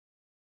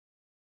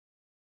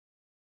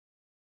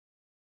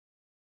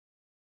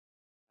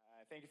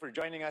Thank you for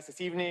joining us this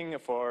evening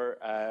for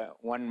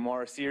one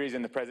more series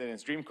in the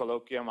President's Dream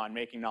Colloquium on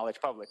Making Knowledge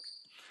Public.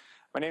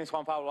 My name is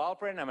Juan Pablo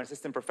Alperin. I'm an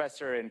assistant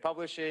professor in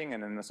publishing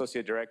and an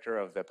associate director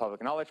of the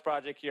Public Knowledge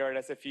Project here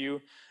at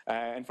SFU.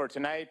 And for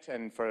tonight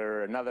and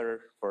for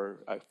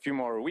a few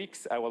more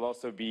weeks, I will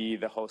also be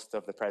the host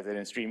of the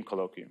President's Dream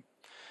Colloquium.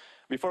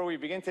 Before we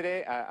begin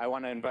today, I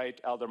want to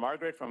invite Elder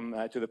Margaret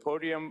to the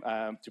podium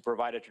to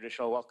provide a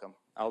traditional welcome.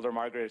 Elder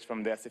Margaret is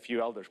from the SFU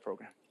Elders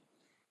Program.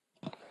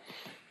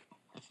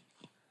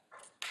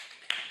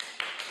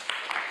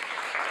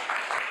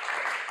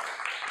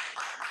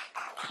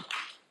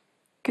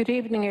 Good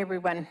evening,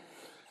 everyone.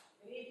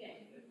 Good evening.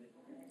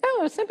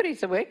 Oh,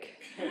 somebody's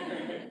awake.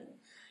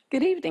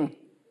 Good evening.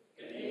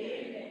 Good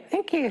evening.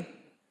 Thank you.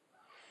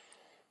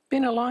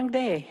 Been a long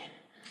day.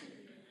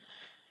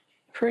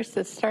 First,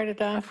 it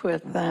started off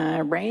with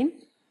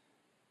rain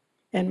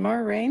and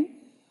more rain,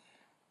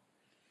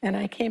 and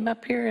I came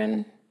up here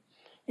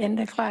in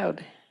the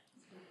cloud.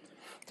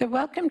 So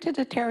welcome to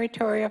the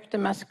territory of the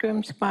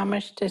Musqueam,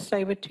 Squamish, the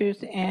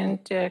Tsleil-Waututh,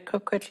 and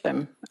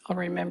Coquitlam. I'll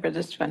remember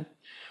this one.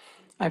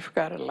 I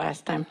forgot it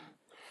last time.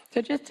 So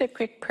just a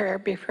quick prayer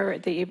before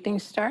the evening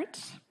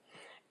starts.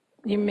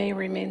 You may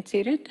remain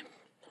seated.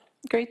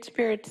 Great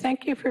Spirit,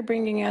 thank you for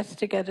bringing us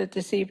together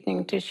this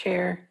evening to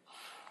share,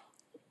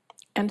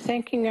 and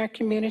thanking our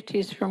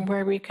communities from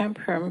where we come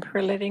from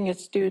for letting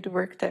us do the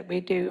work that we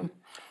do,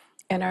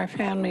 and our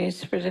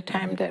families for the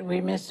time that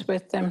we miss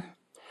with them.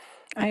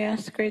 I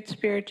ask, Great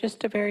Spirit,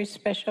 just a very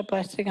special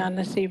blessing on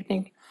this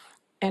evening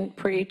and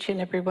for each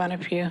and every one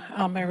of you,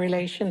 all my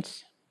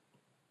relations.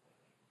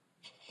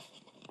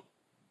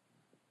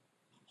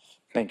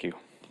 Thank you.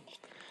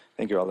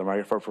 Thank you, Elder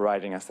Margaret, for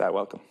providing us that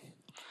welcome.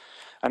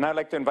 And I'd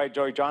like to invite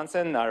Joy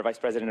Johnson, our Vice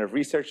President of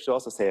Research, to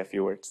also say a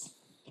few words.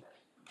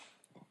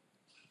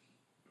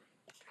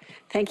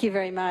 Thank you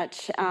very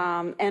much.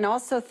 And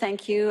also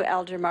thank you,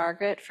 Elder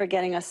Margaret, for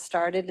getting us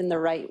started in the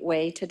right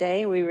way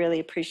today. We really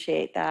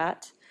appreciate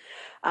that.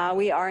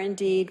 We are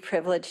indeed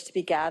privileged to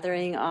be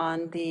gathering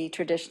on the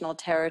traditional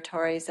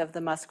territories of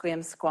the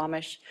Musqueam,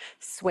 Squamish,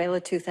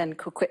 Tsleil-Waututh, and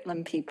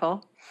Coquitlam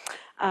people.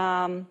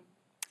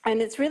 And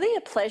it's really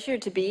a pleasure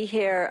to be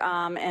here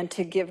and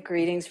to give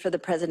greetings for the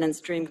President's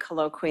Dream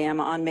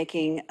Colloquium on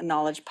making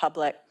knowledge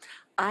public.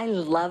 I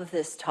love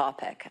this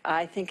topic.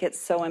 I think it's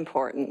so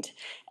important,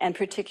 and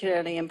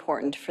particularly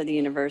important for the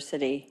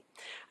university.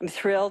 I'm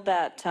thrilled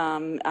that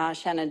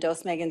Shannon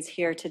Dosemagen's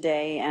here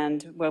today,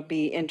 and we'll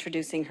be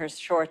introducing her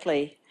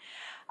shortly.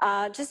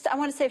 I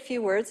want to say a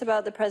few words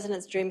about the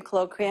President's Dream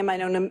Colloquium. I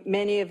know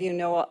many of you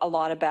know a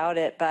lot about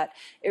it, but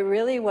it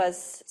really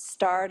was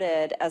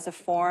started as a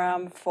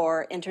forum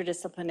for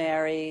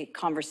interdisciplinary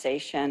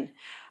conversation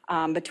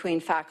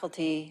between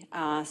faculty,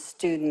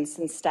 students,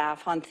 and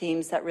staff on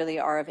themes that really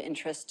are of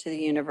interest to the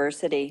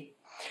university.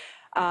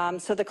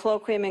 So the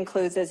colloquium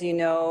includes, as you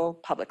know,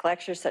 public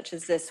lectures such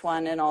as this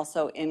one, and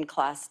also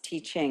in-class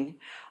teaching.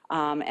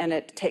 And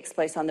it takes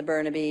place on the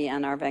Burnaby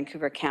and our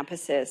Vancouver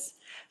campuses.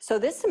 So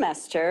this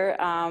semester,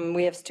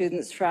 we have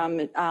students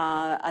from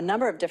a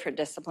number of different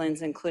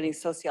disciplines, including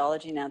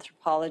sociology and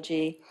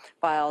anthropology,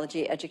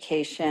 biology,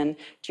 education,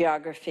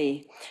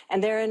 geography.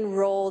 And they're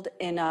enrolled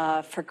in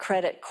a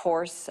for-credit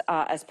course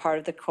as part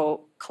of the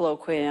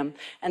colloquium.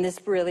 And this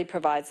really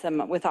provides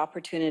them with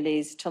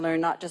opportunities to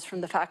learn not just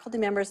from the faculty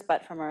members,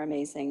 but from our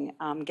amazing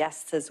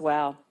guests as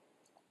well.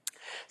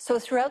 So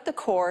throughout the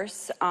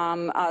course,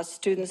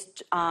 students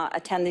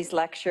attend these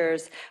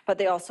lectures, but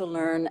they also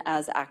learn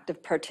as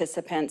active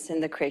participants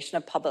in the creation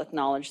of public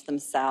knowledge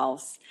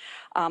themselves.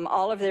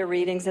 All of their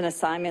readings and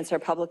assignments are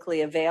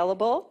publicly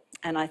available,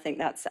 and I think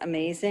that's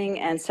amazing.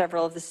 And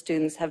several of the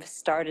students have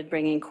started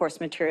bringing course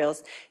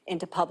materials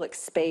into public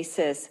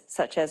spaces,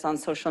 such as on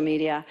social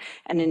media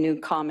and in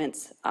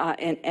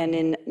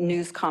in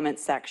news comment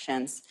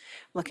sections.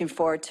 Looking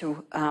forward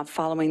to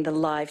following the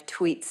live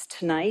tweets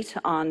tonight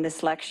on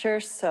this lecture,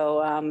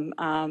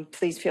 so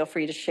please feel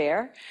free to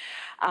share.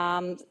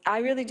 I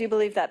really do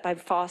believe that by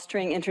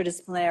fostering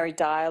interdisciplinary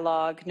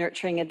dialogue,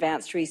 nurturing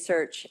advanced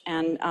research,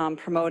 and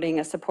promoting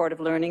a supportive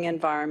learning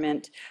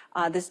environment,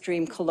 this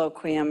Dream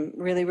Colloquium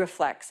really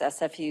reflects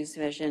SFU's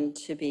vision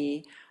to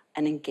be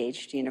an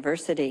engaged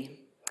university.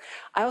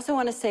 I also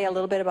want to say a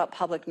little bit about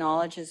public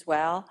knowledge as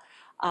well.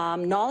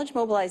 Knowledge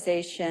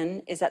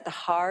mobilization is at the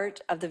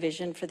heart of the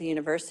vision for the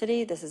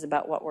university. This is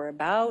about what we're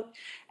about.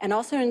 And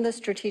also in the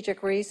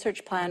strategic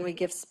research plan, we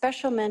give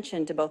special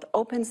mention to both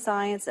open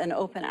science and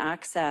open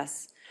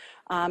access,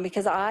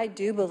 because I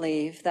do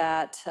believe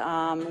that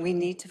we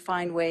need to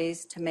find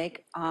ways to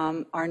make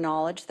our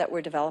knowledge that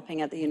we're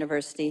developing at the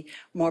university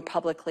more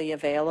publicly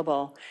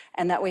available,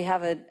 and that we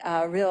have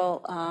a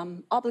real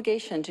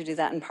obligation to do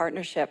that in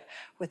partnership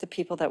with the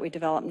people that we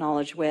develop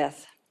knowledge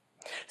with.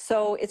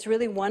 So it's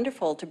really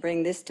wonderful to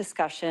bring this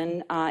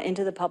discussion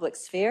into the public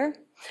sphere,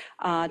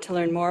 to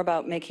learn more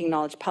about making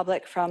knowledge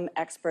public from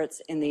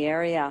experts in the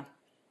area.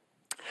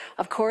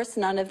 Of course,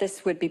 none of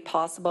this would be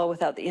possible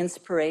without the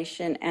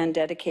inspiration and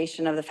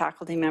dedication of the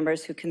faculty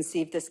members who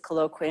conceived this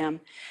colloquium.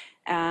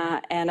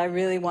 And I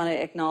really want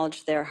to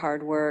acknowledge their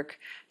hard work.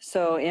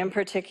 So in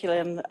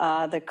particular,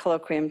 the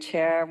colloquium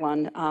chair,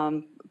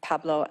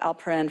 Pablo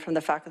Alperin from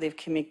the Faculty of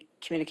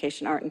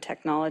Communication, Art, and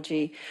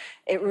Technology.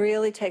 It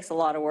really takes a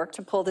lot of work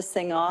to pull this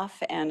thing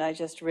off, and I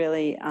just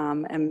really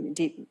am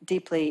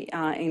deeply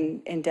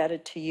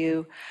indebted to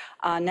you.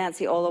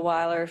 Nancy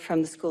Olaweiler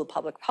from the School of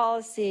Public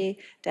Policy,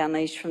 Dan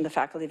Leish from the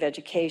Faculty of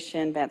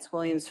Education, Vance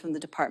Williams from the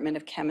Department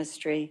of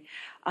Chemistry,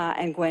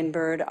 and Gwen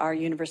Bird, our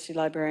University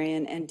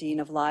Librarian and Dean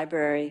of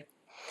Library.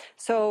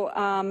 So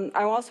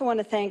I also want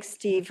to thank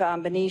Steve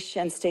Benish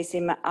and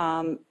Stacy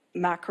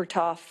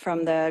Makartoff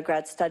from the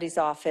Grad Studies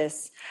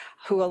Office,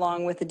 who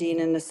along with the Dean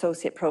and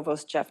Associate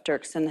Provost Jeff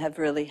Dirksen have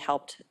really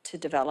helped to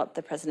develop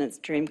the President's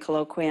Dream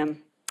Colloquium.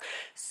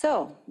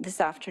 So this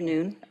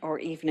afternoon, or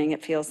evening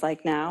it feels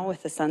like now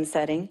with the sun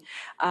setting,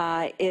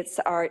 it's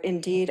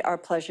indeed our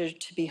pleasure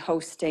to be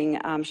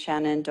hosting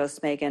Shannon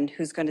Dosemagen,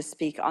 who's going to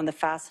speak on the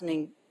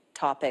fascinating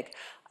topic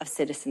of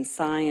citizen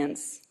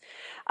science.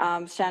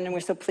 Shannon,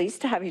 we're so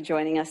pleased to have you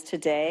joining us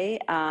today,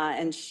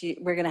 and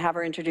we're going to have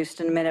her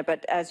introduced in a minute,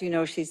 but as you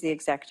know, she's the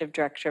Executive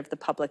Director of the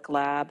Public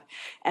Lab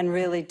and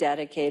really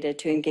dedicated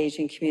to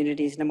engaging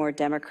communities in a more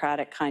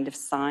democratic kind of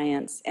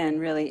science and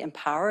really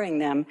empowering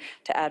them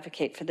to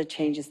advocate for the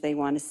changes they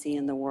want to see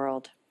in the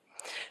world.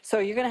 So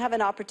you're going to have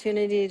an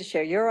opportunity to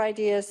share your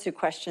ideas through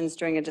questions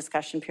during a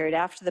discussion period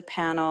after the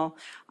panel.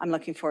 I'm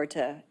looking forward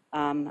to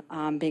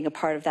being a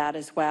part of that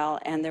as well,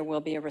 and there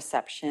will be a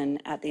reception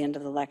at the end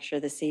of the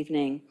lecture this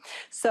evening.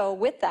 So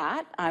with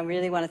that, I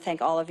really want to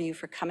thank all of you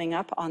for coming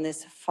up on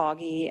this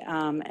foggy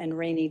and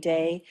rainy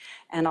day,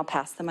 and I'll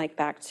pass the mic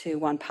back to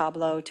Juan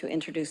Pablo to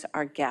introduce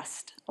our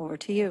guest. Over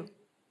to you.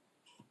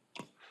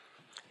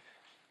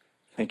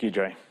 Thank you,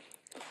 Joy.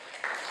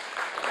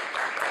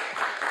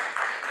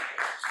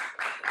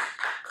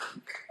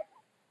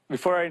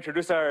 Before I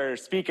introduce our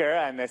speaker,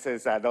 and this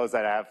is those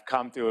that have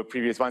come to a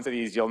previous ones of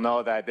these, you'll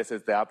know that this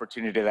is the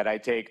opportunity that I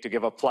take to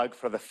give a plug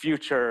for the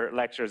future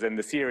lectures in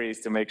the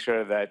series to make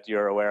sure that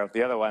you're aware of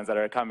the other ones that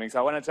are coming. So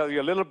I want to tell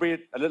you a little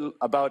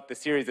about the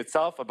series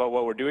itself, about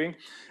what we're doing,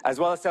 as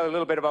well as tell you a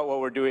little bit about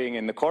what we're doing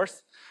in the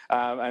course.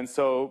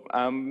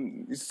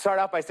 Start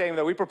off by saying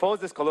that we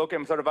propose this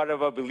colloquium sort of out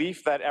of a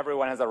belief that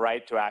everyone has a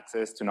right to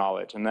access to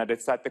knowledge, and that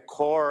it's at the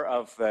core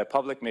of the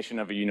public mission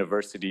of a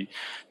university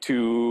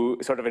to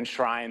sort of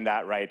enshrine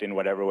that right in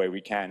whatever way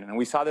we can. And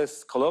we saw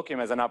this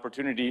colloquium as an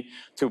opportunity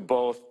to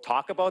both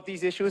talk about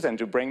these issues and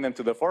to bring them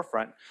to the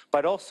forefront,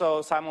 but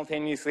also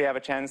simultaneously have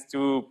a chance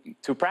to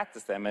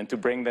practice them and to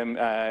bring them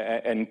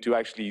and to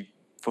actually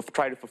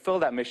try to fulfill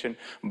that mission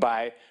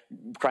by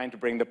trying to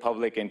bring the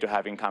public into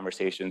having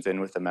conversations in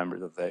with the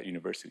members of the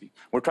university.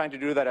 We're trying to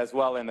do that as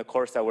well in the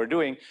course that we're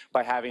doing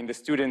by having the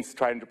students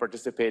trying to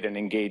participate and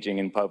engaging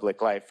in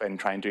public life and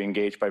trying to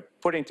engage by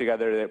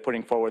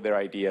putting forward their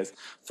ideas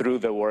through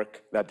the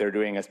work that they're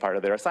doing as part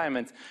of their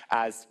assignments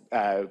as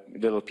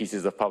little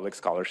pieces of public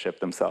scholarship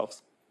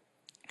themselves.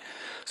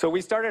 So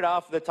we started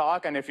off the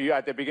talk, and if you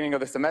at the beginning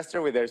of the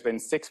semester, there's going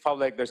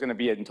to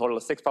be in total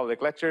 6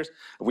 public lectures.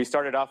 We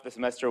started off the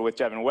semester with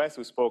Jevin West,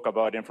 who spoke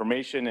about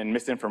information and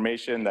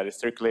misinformation that is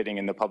circulating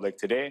in the public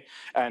today,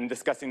 and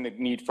discussing the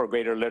need for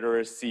greater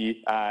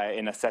literacy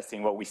in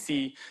assessing what we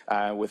see,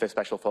 with a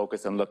special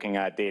focus on looking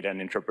at data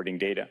and interpreting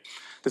data.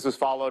 This was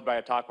followed by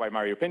a talk by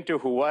Mario Pinto,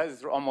 who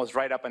was almost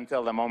right up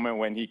until the moment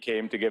when he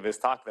came to give his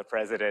talk, the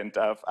president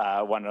of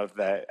one of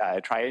the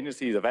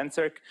tri-agencies of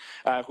NSERC,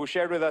 who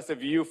shared with us a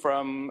view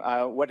from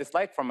what it's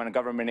like from a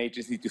government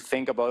agency to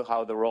think about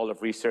how the role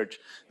of research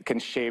can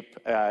shape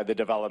the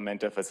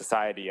development of a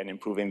society and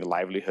improving the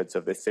livelihoods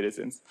of its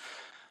citizens.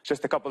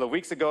 Just a couple of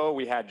weeks ago,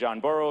 we had John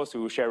Burrows,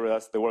 who shared with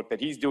us the work that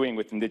he's doing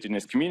with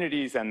Indigenous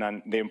communities and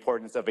then the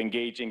importance of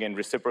engaging in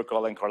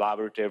reciprocal and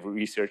collaborative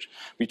research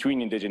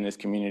between Indigenous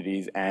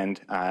communities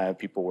and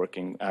people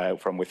working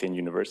from within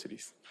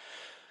universities.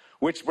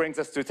 Which brings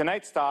us to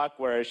tonight's talk,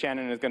 where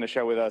Shannon is going to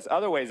share with us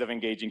other ways of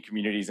engaging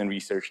communities in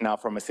research, now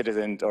from a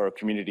citizen or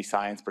community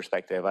science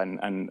perspective,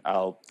 and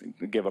I'll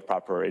give a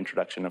proper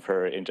introduction of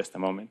her in just a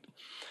moment.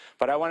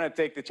 But I want to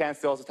take the chance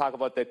to also talk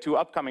about the 2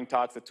 upcoming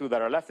talks, the 2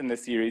 that are left in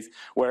this series,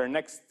 where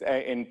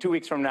in 2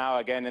 weeks from now,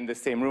 again in the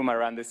same room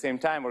around the same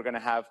time, we're going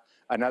to have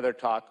another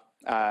talk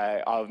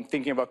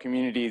thinking about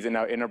communities in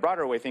a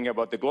broader way, thinking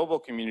about the global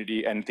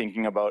community and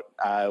thinking about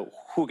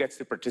who gets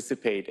to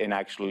participate in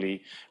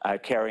actually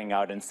carrying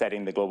out and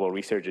setting the global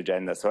research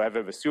agenda. So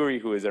Eva Vasuri,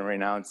 who is a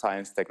renowned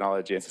science,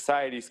 technology, and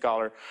society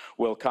scholar,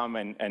 will come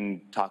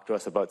and talk to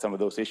us about some of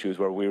those issues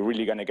where we're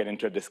really going to get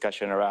into a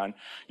discussion around,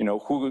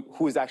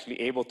 who is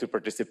actually able to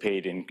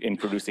participate in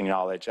producing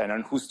knowledge and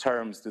on whose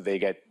terms do they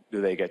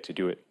get to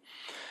do it.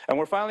 And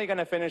we're finally going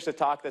to finish the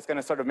talk that's going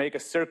to sort of make a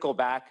circle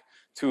back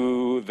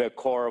to the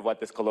core of what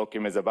this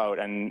colloquium is about.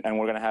 And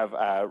we're going to have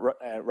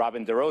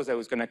Robin DeRosa,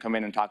 who's going to come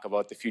in and talk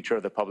about the future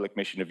of the public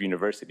mission of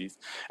universities,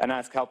 and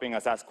helping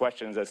us ask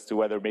questions as to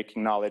whether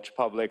making knowledge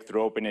public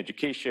through open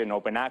education,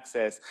 open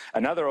access,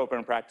 and other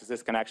open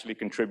practices can actually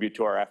contribute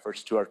to our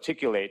efforts to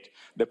articulate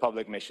the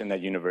public mission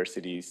that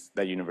universities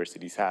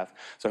have.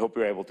 So I hope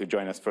you're able to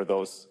join us for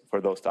those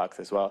talks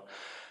as well.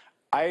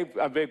 I'm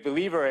a big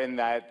believer in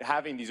that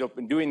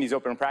doing these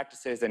open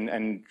practices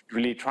and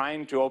really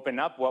trying to open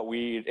up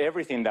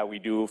everything that we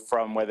do,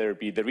 from whether it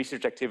be the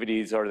research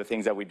activities or the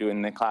things that we do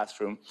in the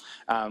classroom,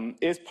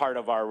 is part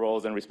of our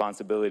roles and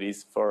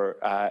responsibilities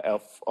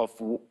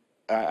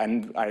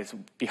and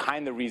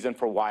behind the reason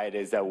for why it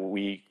is that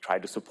we try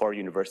to support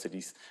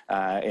universities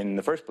in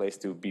the first place,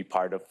 to be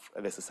part of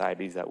the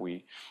societies that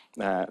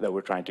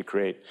we're trying to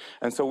create.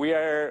 And so we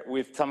are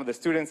with some of the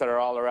students that are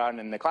all around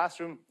in the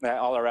classroom,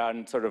 all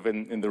around sort of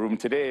in the room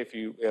today. If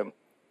you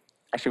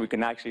actually, we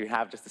can actually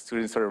have just the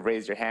students sort of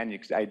raise your hand. You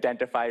can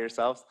identify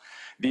yourselves.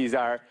 These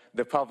are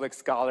the public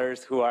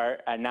scholars who are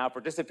now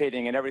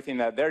participating in everything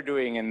that they're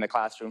doing in the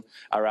classroom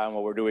around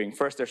what we're doing.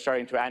 First, they're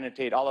starting to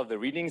annotate all of the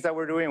readings that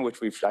we're doing, which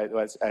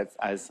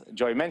as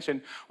Joy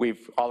mentioned,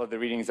 all of the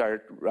readings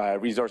are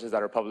resources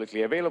that are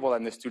publicly available,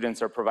 and the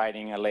students are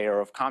providing a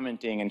layer of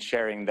commenting and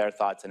sharing their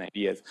thoughts and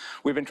ideas.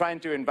 We've been trying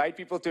to invite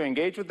people to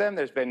engage with them.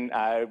 There's been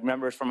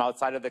members from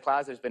outside of the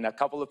class. There's been a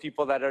couple of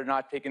people that are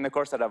not taking the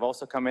course that have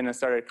also come in and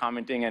started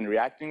commenting and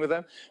reacting with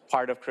them,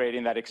 part of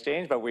creating that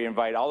exchange. But we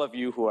invite all of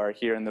you who are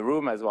here in the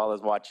room, as well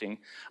as watching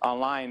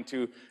online,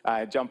 to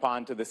jump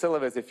onto the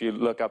syllabus. If you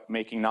look up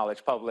Making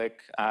Knowledge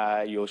Public,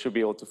 you should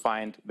be able to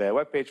find the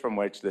webpage from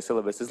which the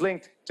syllabus is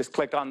linked. Just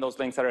click on those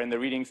links that are in the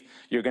readings.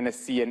 You're going to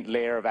see a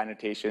layer of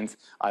annotations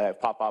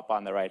pop up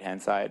on the right-hand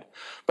side.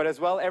 But as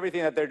well,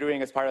 everything that they're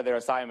doing as part of their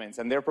assignments,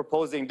 and they're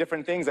proposing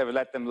different things. I would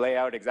let them lay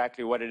out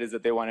exactly what it is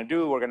that they want to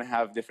do. We're going to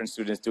have different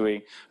students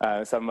doing,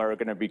 some are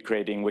going to be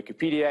creating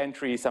Wikipedia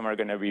entries, some are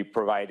going to be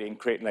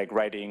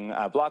writing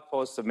blog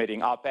posts,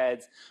 submitting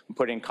op-eds,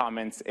 putting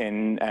comments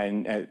in,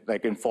 and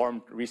like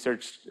informed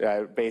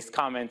research-based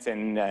comments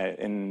in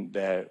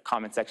the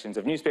comment sections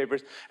of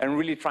newspapers, and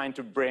really trying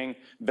to bring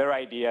their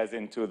ideas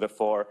into the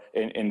fore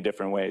in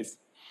different ways.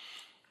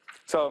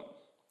 So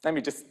let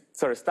me just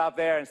sort of stop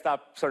there and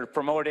stop sort of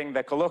promoting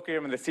the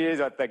colloquium and the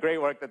series of the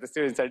great work that the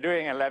students are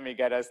doing, and let me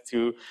get us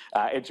to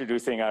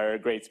introducing our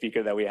great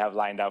speaker that we have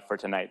lined up for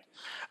tonight.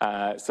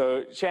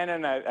 So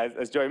Shannon,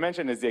 as Joy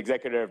mentioned, is the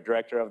executive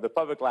director of the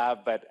Public Lab,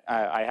 but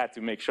I had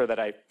to make sure that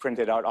I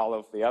printed out all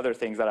of the other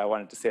things that I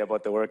wanted to say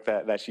about the work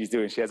that she's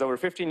doing. She has over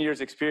 15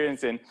 years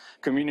experience in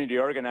community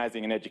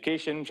organizing and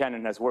education.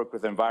 Shannon has worked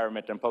with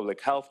environment and public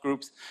health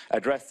groups,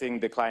 addressing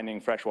declining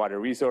freshwater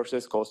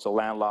resources, coastal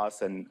land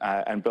loss,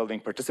 and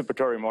building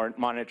participatory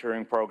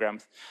monitoring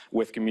programs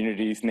with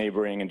communities,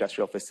 neighboring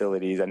industrial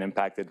facilities, and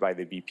impacted by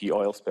the BP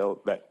oil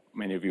spill that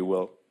many of you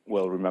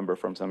will remember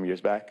from some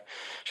years back.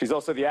 She's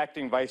also the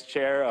acting vice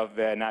chair of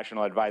the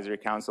National Advisory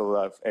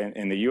Council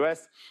in the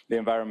US, the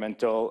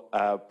Environmental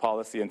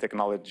Policy and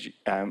Technology,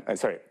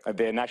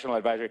 the National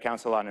Advisory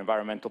Council on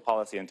Environmental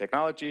Policy and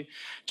Technology,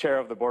 chair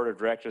of the board of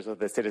directors of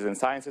the Citizen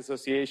Science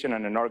Association,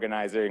 and an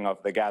organizer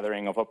of the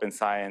Gathering of Open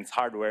Science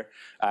Hardware,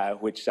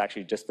 which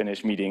actually just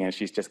finished meeting, and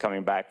she's just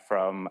coming back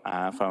from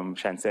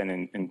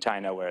Shenzhen in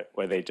China,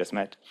 where they just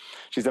met.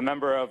 She's a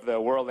member of the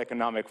World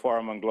Economic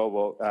Forum on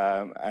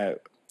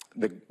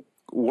the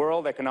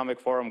World Economic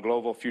Forum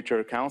Global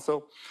Future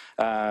Council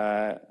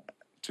on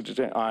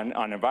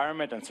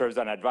environment, and serves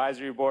on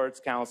advisory boards,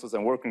 councils,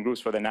 and working groups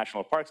for the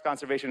National Parks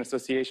Conservation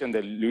Association,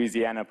 the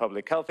Louisiana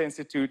Public Health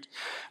Institute,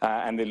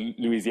 and the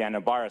Louisiana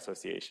Bar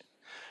Association.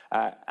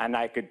 And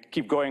I could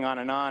keep going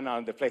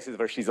on the places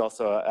where she's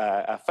also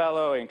a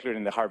fellow,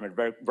 including the Harvard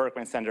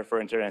Berkman Center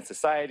for Internet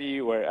Society,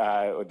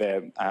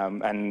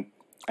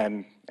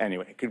 and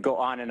anyway, I could go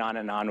on and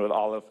on with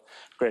all of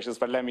Gracious,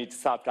 but let me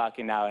stop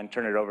talking now and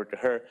turn it over to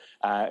her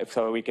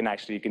so we can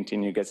actually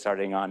continue get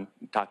starting on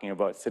talking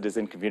about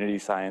citizen community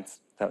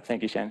science. So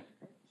thank you, Shannon.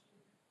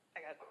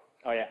 I got it.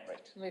 Oh yeah,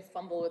 right. Let me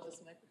fumble with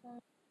this microphone.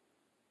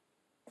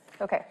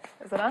 Okay,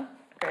 is it on?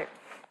 Great.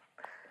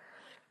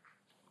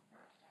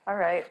 All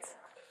right.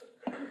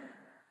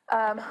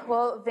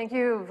 Well, thank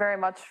you very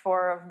much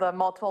for the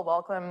multiple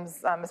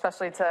welcomes,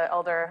 especially to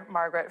Elder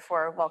Margaret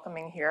for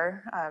welcoming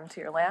here to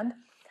your land.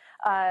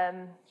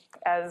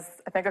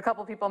 As I think a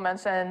couple people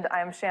mentioned,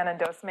 I'm Shannon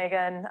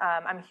Dosemagen.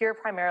 I'm here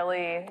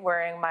primarily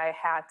wearing my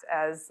hat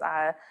as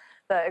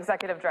the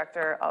Executive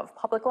Director of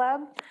Public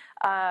Lab.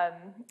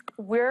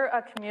 We're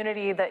a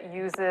community that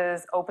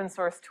uses open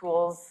source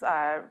tools,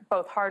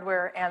 both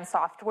hardware and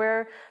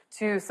software,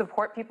 to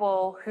support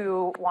people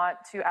who want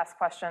to ask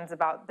questions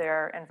about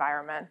their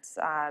environment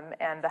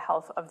and the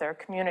health of their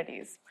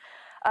communities.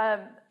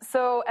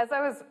 So as I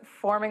was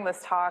forming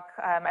this talk,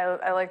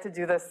 I like to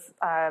do this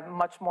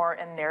much more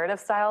in narrative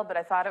style, but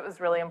I thought it was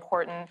really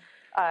important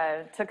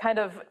to kind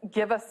of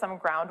give us some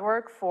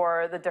groundwork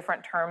for the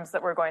different terms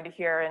that we're going to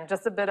hear, and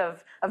just a bit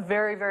of a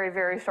very, very,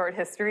 very short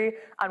history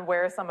on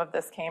where some of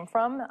this came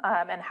from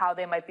and how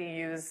they might be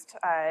used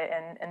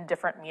in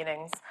different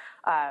meanings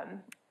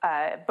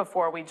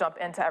before we jump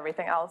into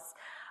everything else.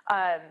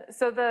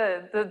 So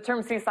the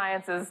term C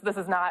sciences, this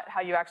is not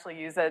how you actually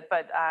use it,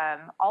 but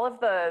all of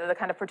the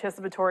kind of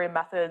participatory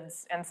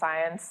methods in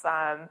science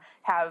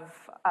have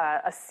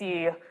a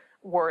C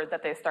word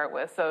that they start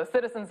with. So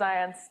citizen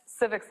science,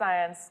 civic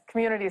science,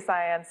 community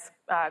science,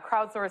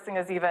 crowdsourcing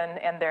is even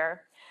in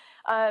there.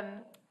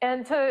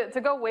 And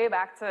to go way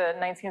back to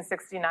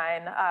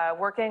 1969,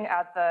 working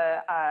at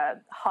the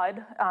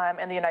HUD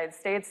in the United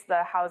States,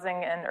 the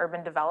Housing and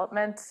Urban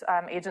Development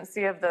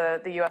Agency of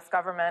the US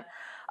government,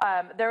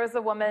 there was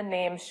a woman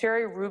named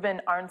Sherry Rubin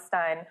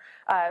Arnstein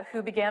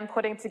who began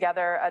putting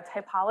together a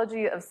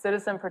typology of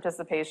citizen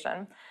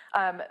participation.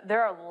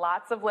 There are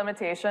lots of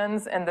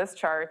limitations in this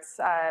chart,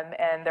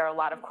 and there are a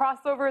lot of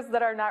crossovers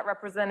that are not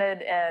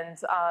represented, and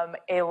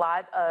a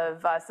lot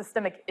of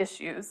systemic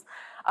issues.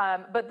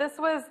 But this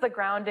was the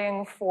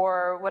grounding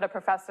for what a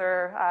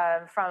professor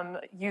from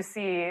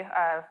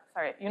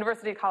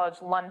University College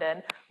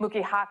London,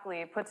 Muki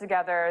Hockley, put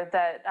together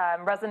that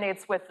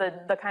resonates with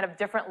the kind of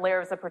different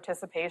layers of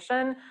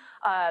participation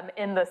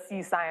in the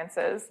C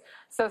sciences.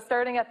 So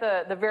starting at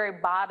the very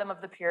bottom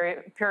of the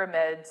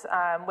pyramid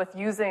with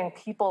using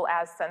people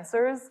as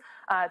sensors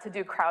to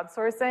do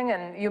crowdsourcing,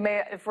 and you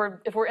may, if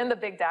we're in the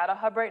big data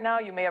hub right now,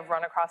 you may have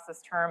run across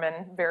this term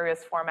in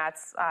various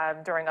formats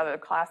during other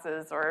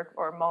classes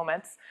or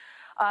moments.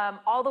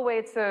 All the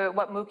way to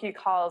what Muki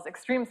calls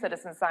extreme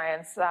citizen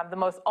science, the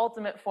most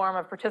ultimate form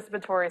of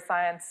participatory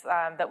science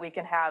that we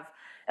can have.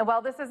 And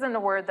while this isn't a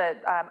word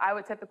that I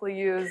would typically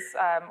use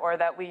or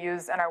that we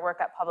use in our work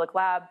at Public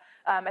Lab,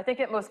 I think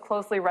it most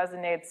closely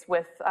resonates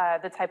with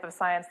the type of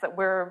science that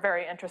we're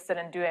very interested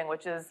in doing,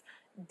 which is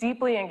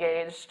deeply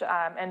engaged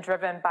and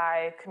driven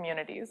by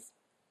communities.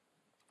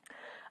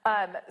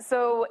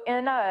 So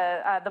in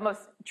the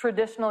most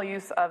traditional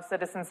use of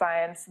citizen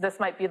science, this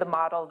might be the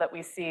model that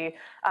we see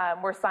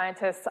where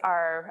scientists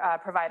are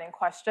providing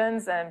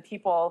questions and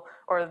people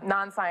or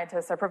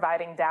non-scientists are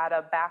providing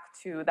data back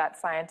to that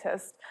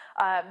scientist.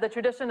 The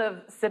tradition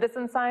of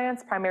citizen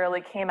science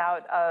primarily came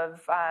out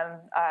of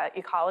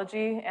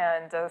ecology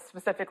and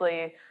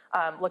specifically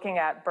looking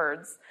at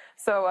birds.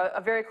 So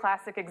a very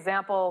classic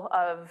example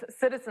of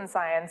citizen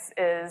science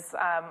is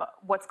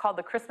what's called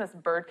the Christmas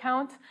bird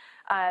count.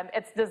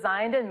 It's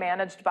designed and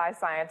managed by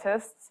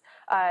scientists.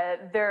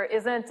 There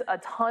isn't a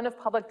ton of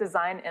public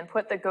design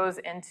input that goes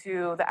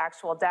into the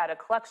actual data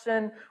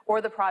collection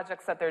or the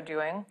projects that they're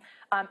doing.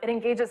 It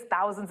engages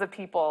thousands of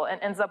people and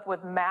ends up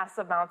with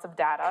massive amounts of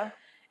data.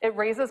 It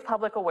raises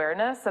public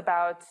awareness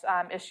about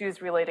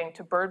issues relating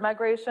to bird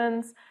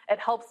migrations. It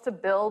helps to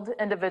build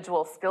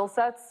individual skill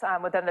sets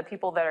within the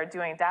people that are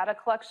doing data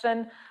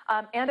collection.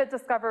 And it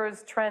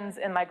discovers trends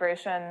in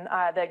migration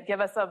that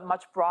give us a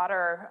much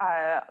broader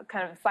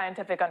kind of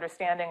scientific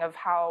understanding of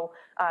how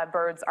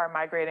birds are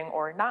migrating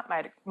or not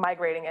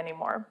migrating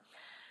anymore.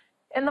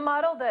 In the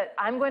model that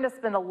I'm going to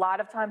spend a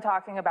lot of time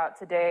talking about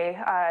today,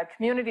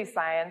 community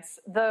science,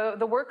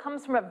 the work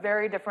comes from a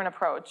very different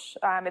approach.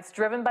 It's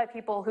driven by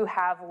people who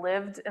have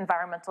lived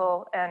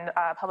environmental and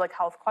public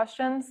health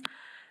questions.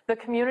 The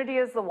community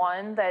is the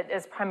one that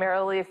is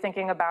primarily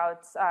thinking about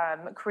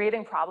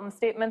creating problem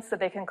statements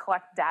that they can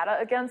collect data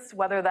against,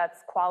 whether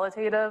that's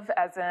qualitative,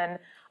 as in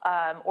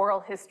oral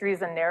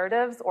histories and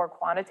narratives, or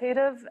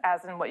quantitative,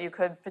 as in what you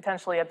could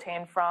potentially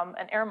obtain from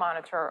an air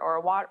monitor or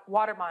a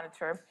water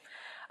monitor.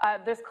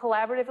 There's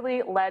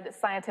collaboratively led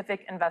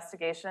scientific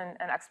investigation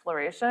and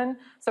exploration.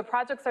 So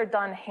projects are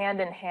done hand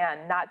in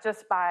hand, not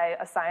just by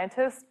a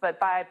scientist, but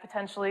by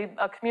potentially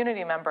a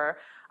community member,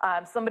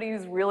 somebody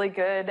who's really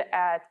good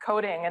at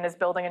coding and is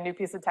building a new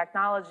piece of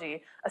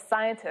technology, a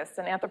scientist,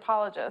 an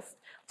anthropologist,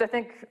 which I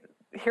think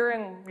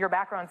hearing your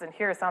backgrounds in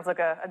here sounds like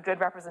a good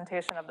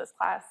representation of this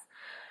class.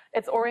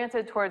 It's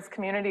oriented towards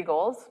community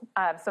goals.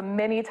 So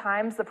many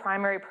times the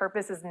primary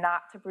purpose is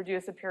not to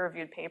produce a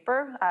peer-reviewed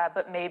paper,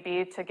 but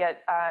maybe to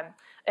get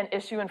an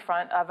issue in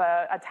front of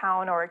a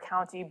town or a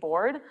county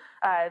board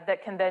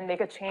that can then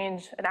make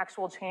an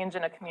actual change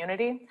in a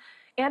community.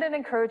 And it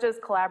encourages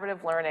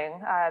collaborative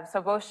learning.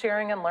 So both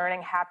sharing and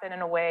learning happen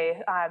in a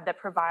way that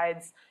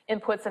provides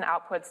inputs and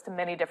outputs to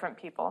many different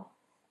people.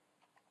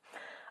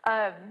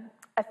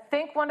 I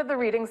think one of the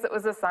readings that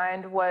was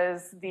assigned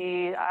was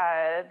the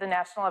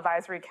National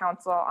Advisory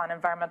Council on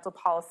Environmental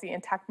Policy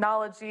and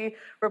Technology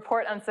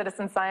report on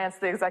citizen science,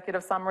 the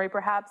executive summary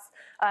perhaps.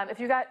 If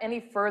you got any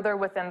further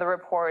within the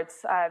report,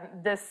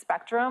 this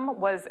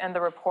spectrum was in the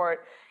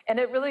report. And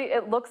it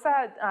looks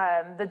at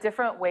the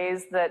different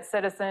ways that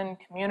citizen,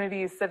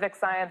 community, civic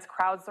science,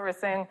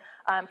 crowdsourcing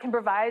can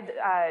provide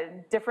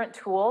different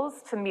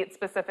tools to meet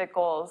specific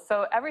goals.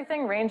 So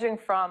everything ranging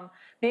from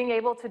being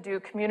able to do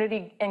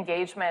community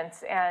engagement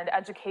and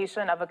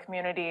education of a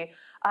community,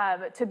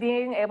 to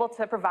being able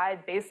to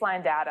provide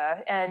baseline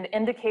data and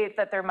indicate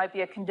that there might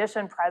be a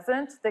condition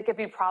present that could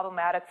be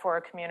problematic for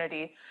a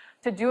community,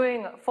 to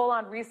doing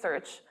full-on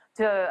research,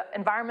 to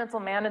environmental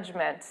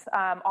management,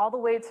 all the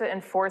way to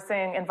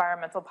enforcing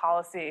environmental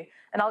policy.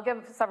 And I'll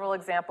give several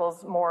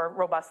examples more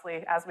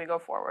robustly as we go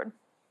forward.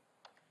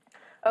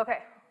 Okay,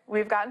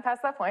 we've gotten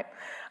past that point.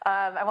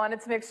 I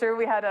wanted to make sure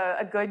we had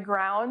a good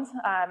ground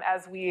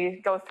as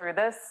we go through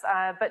this,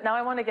 but now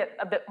I want to get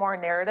a bit more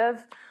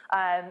narrative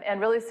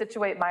and really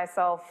situate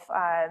myself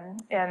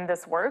in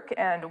this work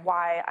and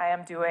why I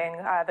am doing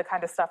the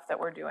kind of stuff that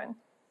we're doing.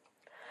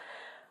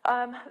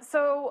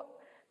 So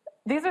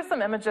these are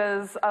some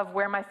images of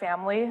where my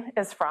family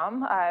is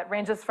from. It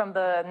ranges from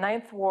the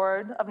 9th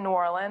Ward of New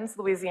Orleans,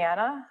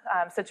 Louisiana,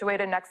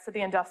 situated next to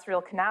the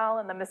Industrial Canal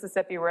and the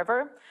Mississippi River,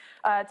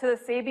 to the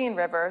Sabine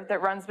River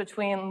that runs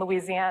between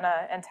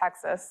Louisiana and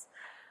Texas.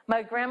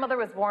 My grandmother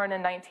was born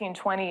in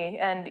 1920,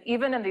 and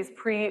even in these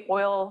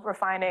pre-oil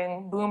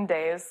refining boom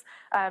days,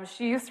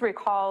 she used to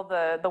recall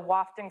the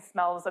wafting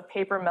smells of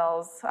paper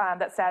mills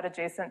that sat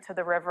adjacent to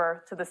the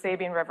river, to the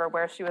Sabine River,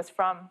 where she was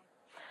from.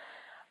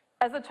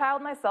 As a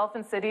child myself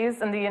in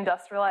cities in the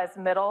industrialized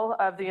middle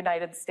of the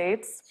United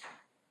States,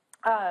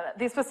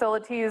 these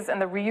facilities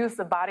and the reuse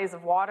of bodies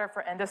of water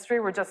for industry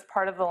were just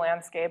part of the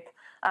landscape.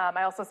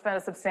 I also spent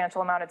a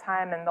substantial amount of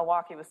time in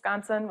Milwaukee,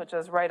 Wisconsin, which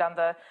is right on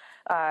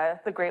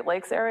the Great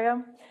Lakes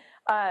area.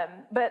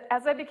 But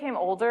as I became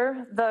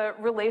older, the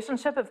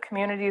relationship of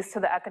communities to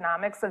the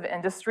economics of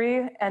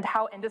industry and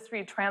how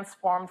industry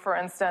transformed, for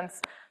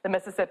instance, the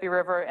Mississippi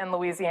River in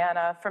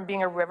Louisiana from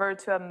being a river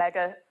to a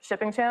mega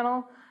shipping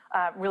channel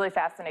really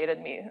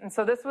fascinated me. And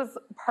so this was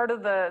part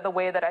of the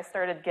way that I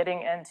started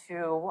getting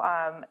into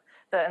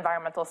the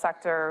environmental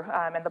sector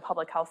and the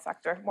public health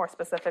sector more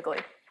specifically.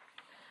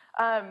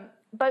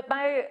 But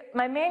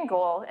my main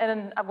goal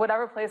in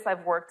whatever place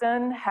I've worked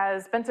in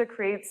has been to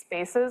create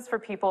spaces for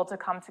people to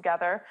come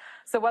together.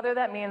 So whether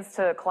that means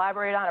to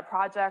collaborate on a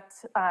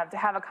project, to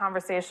have a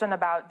conversation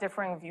about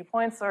differing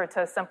viewpoints, or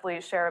to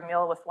simply share a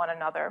meal with one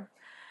another.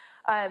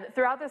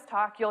 Throughout this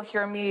talk, you'll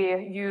hear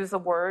me use the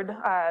word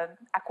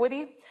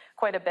equity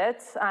quite a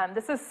bit.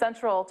 This is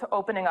central to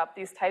opening up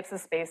these types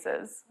of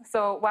spaces.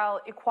 So while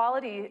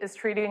equality is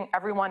treating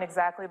everyone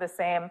exactly the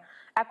same,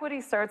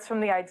 equity starts from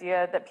the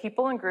idea that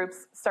people and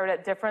groups start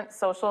at different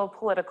social,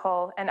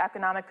 political, and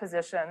economic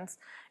positions,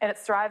 and it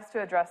strives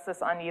to address this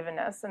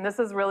unevenness. And this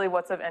is really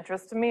what's of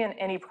interest to me in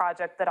any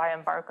project that I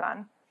embark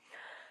on.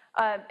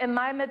 In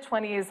my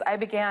mid-20s, I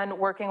began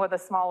working with a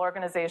small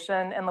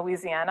organization in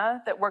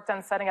Louisiana that worked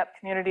on setting up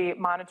community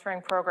monitoring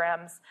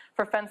programs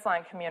for fence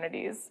line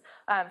communities.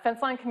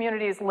 Fence line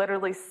communities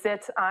literally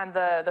sit on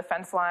the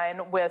fence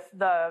line with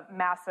the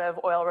massive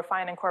oil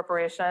refining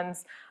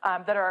corporations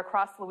that are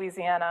across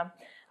Louisiana.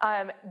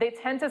 They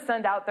tend to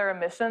send out their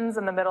emissions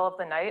in the middle of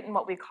the night in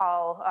what we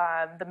call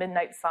the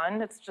midnight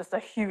sun. It's just a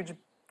huge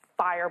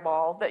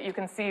fireball that you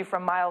can see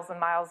from miles and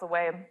miles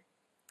away.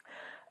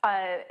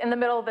 In the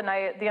middle of the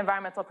night, the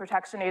Environmental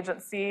Protection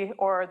Agency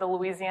or the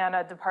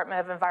Louisiana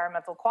Department of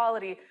Environmental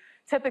Quality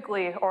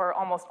typically, or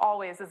almost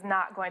always, is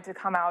not going to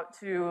come out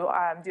to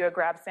do a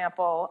grab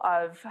sample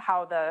of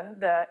how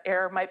the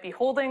air might be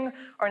holding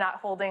or not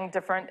holding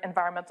different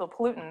environmental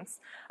pollutants.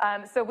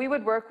 So we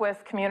would work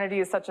with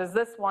communities such as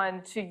this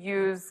one to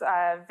use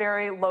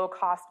very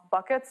low-cost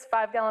buckets,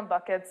 5-gallon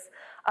buckets,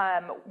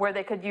 where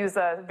they could use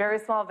a very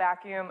small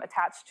vacuum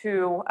attached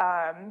to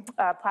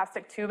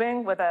plastic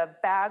tubing with a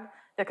bag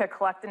that could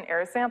collect an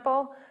air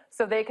sample,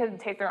 so they could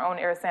take their own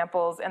air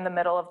samples in the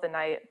middle of the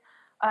night.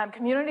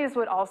 Communities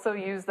would also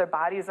use their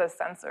bodies as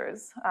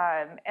sensors,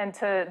 and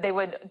they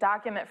would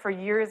document for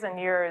years and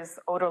years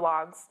odor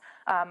logs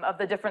of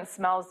the different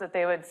smells that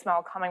they would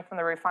smell coming from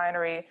the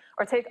refinery,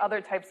 or take other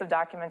types of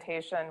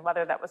documentation,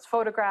 whether that was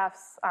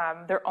photographs,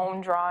 their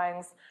own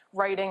drawings,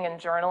 writing and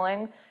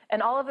journaling.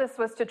 And all of this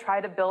was to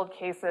try to build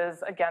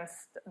cases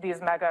against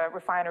these mega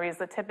refineries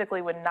that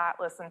typically would not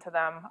listen to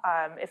them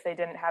if they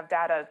didn't have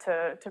data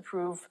to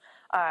prove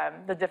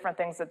the different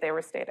things that they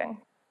were stating.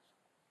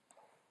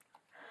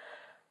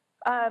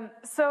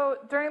 So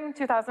during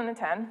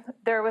 2010,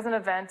 there was an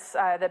event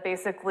that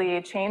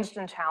basically changed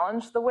and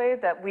challenged the way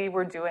that we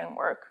were doing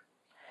work.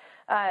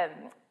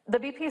 The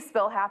BP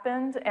spill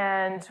happened,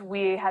 and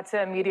we had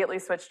to immediately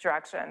switch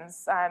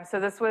directions. So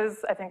this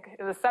was, I think,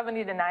 it was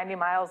 70 to 90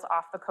 miles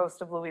off the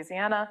coast of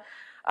Louisiana.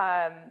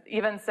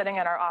 Even sitting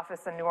in our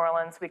office in New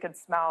Orleans, we could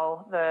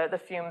smell the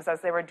fumes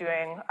as they were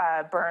doing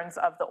burns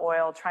of the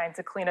oil, trying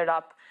to clean it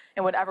up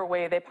in whatever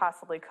way they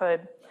possibly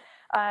could.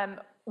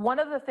 One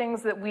of the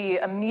things that we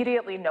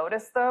immediately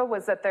noticed, though,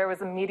 was that there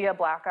was a media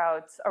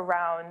blackout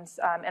around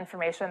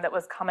information that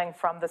was coming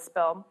from the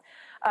spill.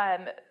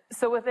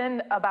 So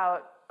within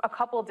about a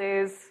couple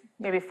days,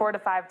 maybe 4 to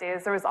 5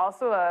 days, there was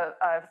also a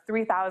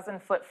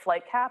 3,000-foot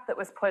flight cap that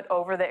was put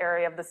over the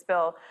area of the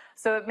spill.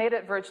 So it made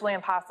it virtually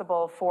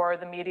impossible for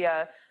the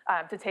media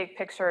to take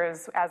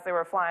pictures as they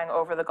were flying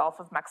over the Gulf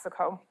of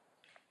Mexico.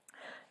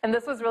 And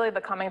this was really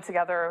the coming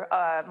together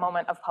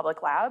moment of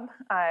Public Lab.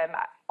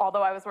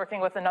 Although I was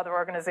working with another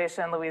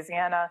organization in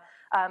Louisiana,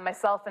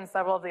 myself and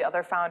several of the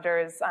other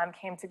founders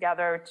came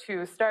together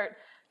to start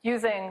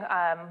using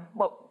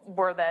what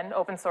were then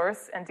open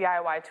source and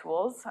DIY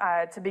tools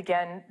to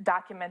begin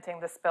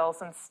documenting the spill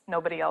since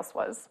nobody else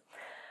was.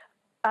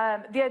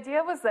 The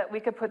idea was that we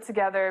could put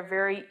together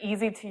very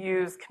easy to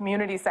use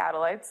community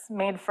satellites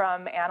made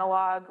from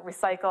analog,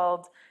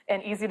 recycled,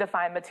 and easy to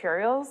find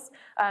materials.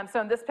 So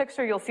in this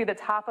picture, you'll see the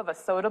top of a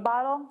soda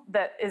bottle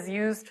that is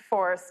used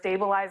for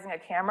stabilizing a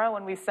camera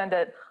when we send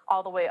it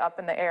all the way up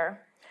in the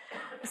air.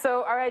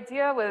 So our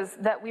idea was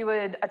that we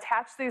would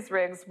attach these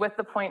rigs with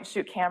the point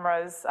shoot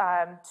cameras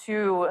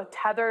to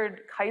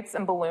tethered kites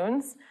and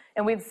balloons,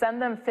 and we'd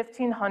send them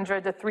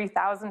 1,500 to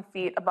 3,000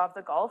 feet above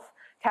the Gulf,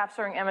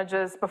 capturing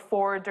images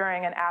before,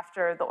 during, and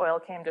after the oil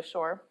came to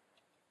shore.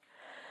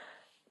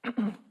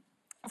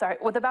 Sorry,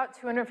 with about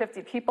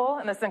 250 people,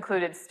 and this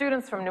included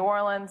students from New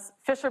Orleans,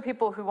 fisher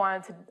people who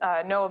wanted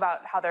to know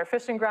about how their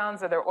fishing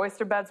grounds or their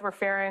oyster beds were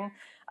faring,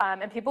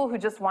 and people who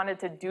just wanted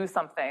to do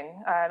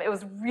something. It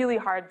was really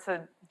hard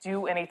to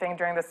do anything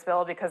during the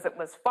spill because it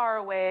was far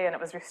away and it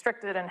was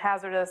restricted and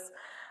hazardous.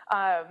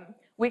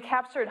 We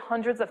captured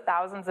hundreds of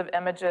thousands of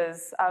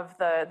images of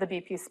the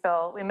BP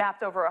spill. We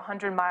mapped over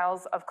 100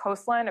 miles of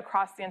coastline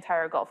across the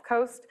entire Gulf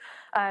Coast,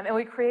 and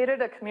we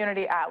created a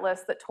community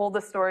atlas that told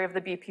the story of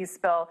the BP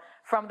spill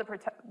from the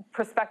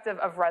perspective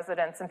of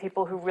residents and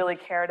people who really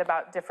cared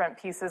about different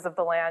pieces of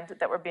the land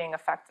that were being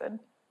affected.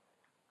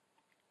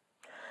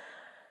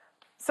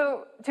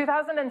 So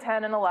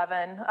 2010 and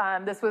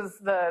 11, this was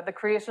the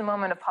creation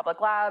moment of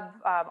Public Lab.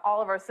 All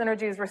of our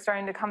synergies were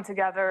starting to come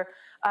together.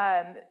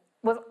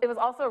 It was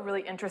also a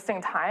really interesting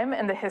time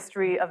in the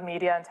history of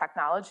media and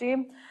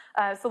technology.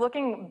 So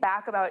looking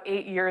back about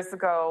 8 years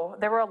ago,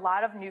 there were a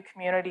lot of new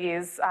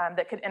communities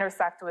that could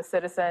intersect with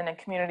citizen and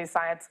community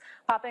science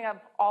popping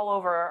up all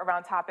over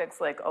around topics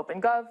like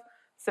OpenGov,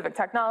 civic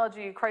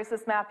technology,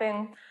 crisis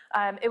mapping.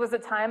 It was a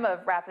time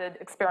of rapid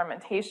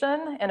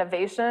experimentation,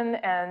 innovation,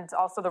 and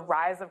also the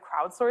rise of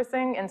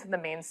crowdsourcing into the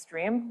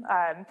mainstream.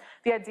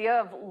 The idea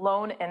of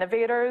lone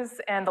innovators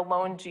and the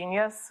lone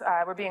genius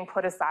were being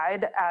put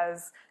aside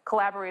as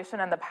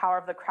collaboration and the power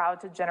of the crowd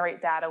to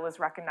generate data was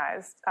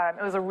recognized.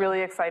 It was a really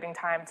exciting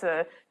time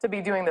to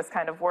be doing this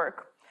kind of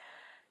work.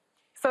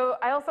 So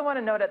I also want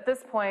to note at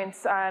this point,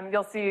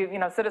 you'll see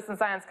citizen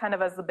science kind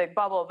of as the big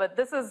bubble, but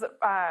this is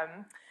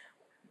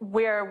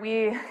where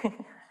we,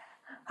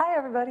 hi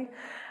everybody,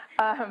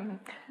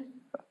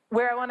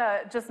 where I want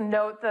to just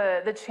note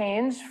the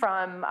change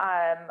from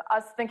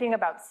us thinking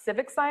about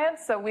civic science.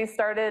 So we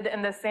started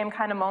in the same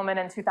kind of moment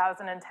in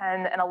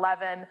 2010 and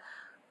 11.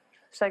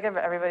 Should I give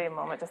everybody a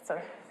moment just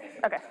to,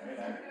 okay.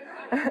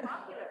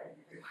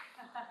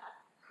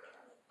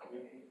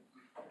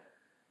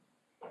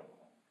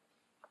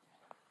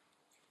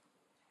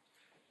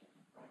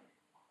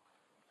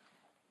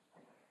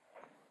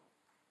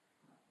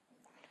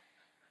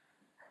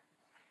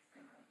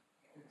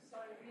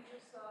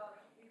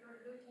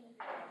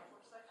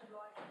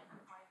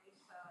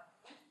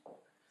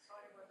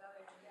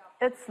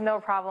 It's no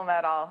problem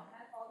at all.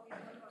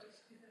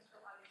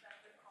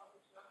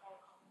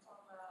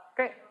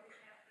 Great.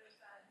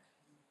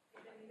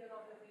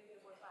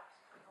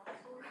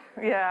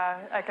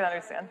 Yeah, I can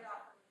understand.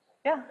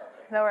 Yeah,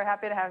 no, we're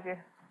happy to have you.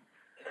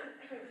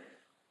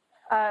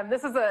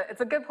 It's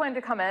a good point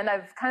to come in.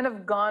 I've kind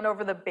of gone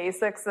over the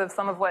basics of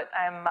some of what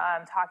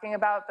I'm talking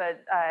about,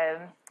 but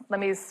let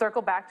me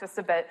circle back just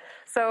a bit.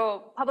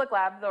 So Public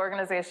Lab, the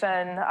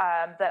organization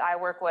that I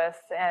work with,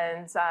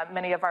 and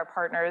many of our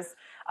partners,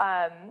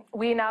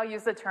 we now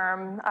use the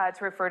term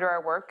to refer to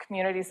our work,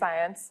 community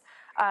science.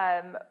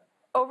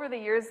 Over the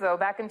years, though,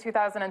 back in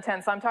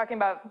 2010, so I'm talking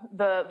about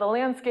the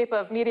landscape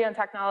of media and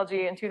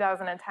technology in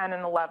 2010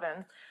 and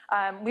 11,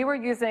 we were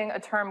using a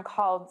term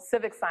called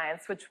civic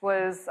science, which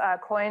was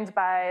coined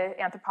by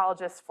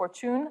anthropologist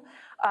Fortune,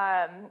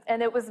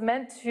 and it was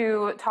meant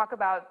to talk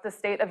about the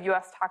state of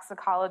US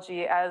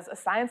toxicology as a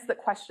science that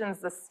questions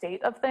the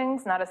state of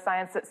things, not a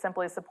science that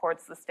simply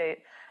supports the state.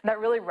 And that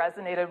really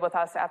resonated with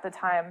us at the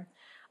time.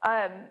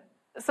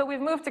 So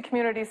we've moved to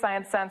community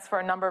science sense for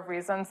a number of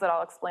reasons that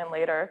I'll explain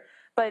later.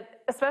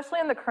 But especially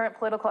in the current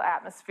political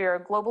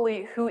atmosphere,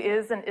 globally, who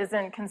is and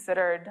isn't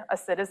considered a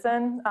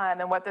citizen,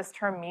 and what this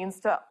term means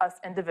to us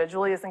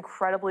individually is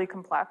incredibly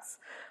complex.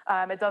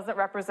 It doesn't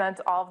represent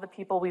all of the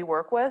people we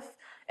work with.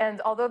 And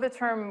although the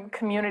term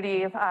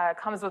community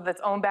comes with its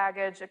own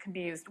baggage, it can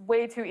be used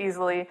way too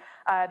easily,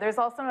 there's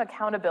also an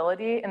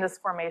accountability in this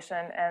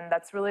formation, and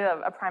that's really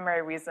a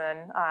primary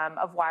reason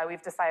of why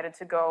we've decided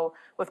to go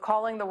with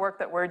calling the work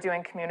that we're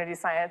doing community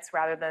science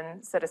rather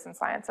than citizen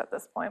science at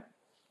this point.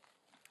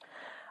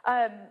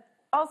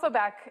 Also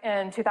back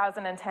in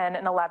 2010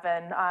 and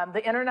 11,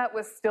 the internet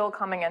was still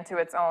coming into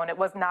its own. It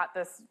was not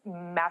this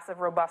massive,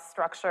 robust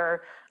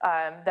structure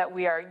that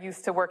we are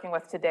used to working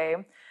with today.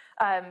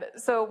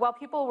 So while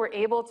people were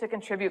able to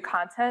contribute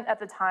content at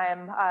the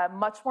time,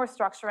 much more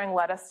structuring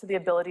led us to the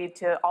ability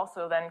to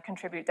also then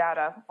contribute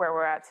data where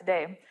we're at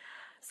today.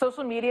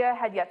 Social media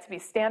had yet to be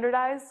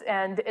standardized,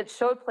 and it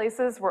showed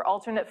places where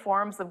alternate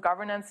forms of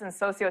governance and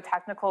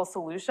socio-technical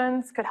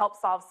solutions could help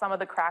solve some of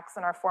the cracks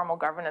in our formal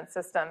governance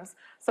systems.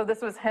 So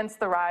this was hence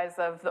the rise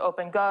of the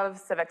open gov,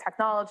 civic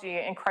technology,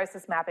 and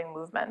crisis mapping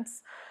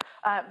movements.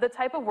 The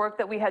type of work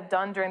that we had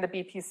done during the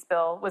BP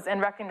spill was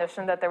in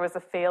recognition that there was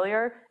a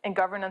failure in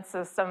governance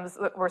systems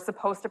that were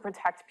supposed to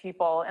protect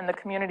people and the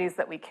communities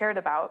that we cared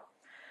about.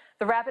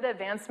 The rapid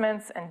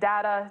advancements in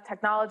data,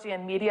 technology,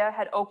 and media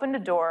had opened a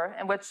door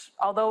in which,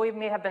 although we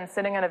may have been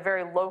sitting in a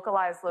very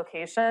localized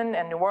location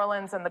in New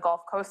Orleans and the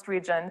Gulf Coast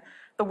region,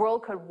 the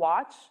world could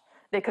watch,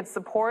 they could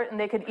support, and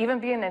they could even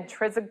be an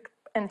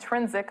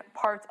intrinsic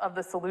part of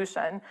the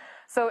solution.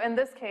 So in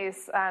this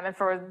case, and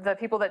for the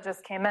people that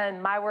just came in,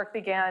 my work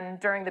began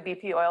during the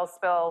BP oil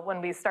spill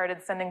when we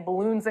started sending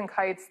balloons and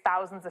kites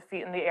thousands of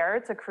feet in the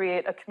air to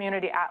create a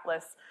community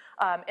atlas,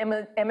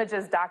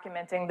 images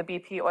documenting the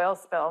BP oil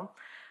spill.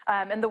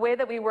 And the way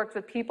that we worked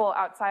with people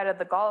outside of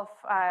the Gulf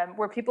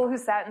were people who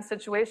sat in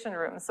situation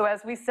rooms. So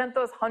as we sent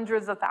those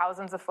hundreds of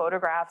thousands of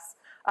photographs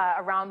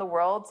around the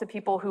world to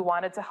people who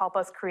wanted to help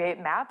us create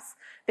maps,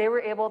 they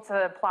were able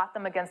to plot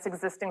them against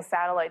existing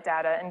satellite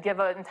data and give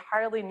an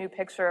entirely new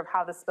picture of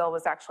how the spill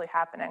was actually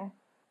happening.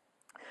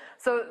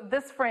 So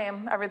this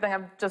frame, everything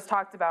I've just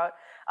talked about,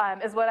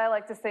 is what I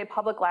like to say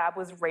Public Lab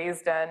was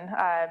raised in.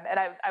 And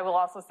I will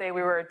also say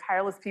we were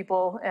tireless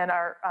people in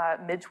our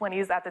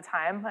mid-20s at the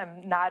time.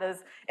 I'm not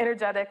as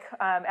energetic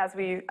as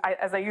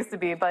I used to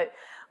be, but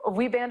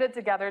we banded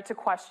together to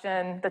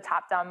question the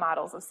top-down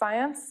models of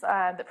science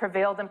that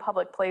prevailed in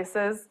public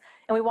places.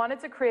 And we wanted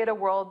to create a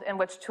world in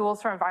which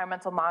tools for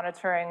environmental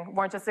monitoring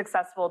weren't just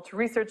accessible to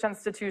research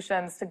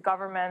institutions, to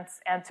governments,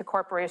 and to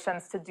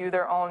corporations to do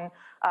their own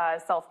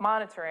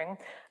self-monitoring,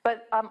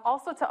 but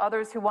also to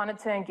others who wanted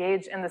to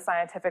engage in the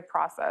scientific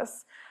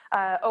process.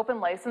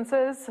 Open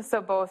licenses,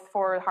 so both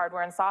for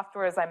hardware and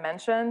software, as I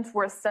mentioned,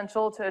 were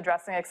essential to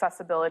addressing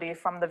accessibility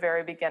from the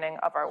very beginning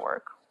of our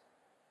work.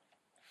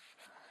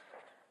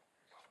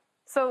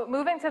 So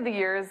moving to the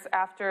years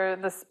after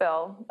the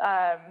spill,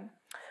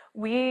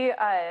 we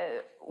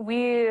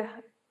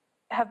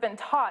have been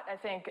taught, I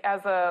think,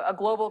 as a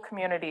global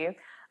community,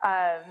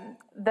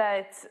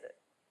 that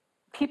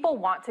people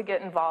want to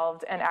get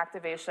involved in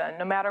activation,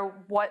 no matter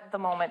what the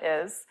moment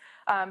is.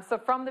 So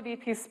from the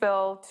BP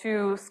spill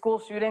to school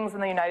shootings in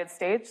the United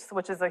States,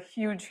 which is a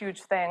huge,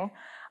 huge thing,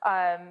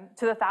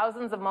 to the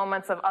thousands of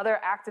moments of other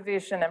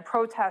activation and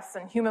protests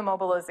and human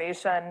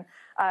mobilization,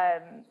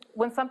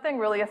 when something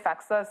really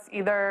affects us,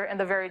 either in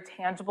the very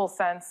tangible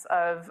sense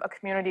of a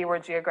community we're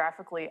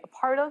geographically a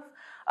part of,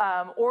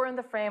 or in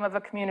the frame of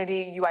a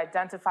community you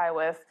identify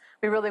with,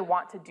 we really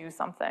want to do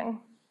something.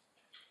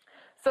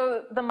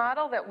 So the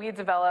model that we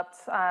developed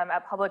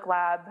at Public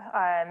Lab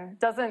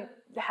doesn't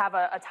have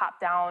a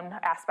top-down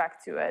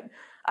aspect to it.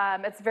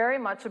 It's very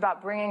much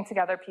about bringing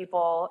together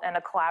people in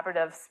a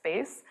collaborative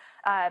space,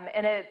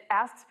 and it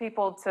asks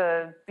people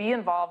to be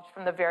involved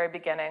from the very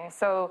beginning.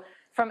 So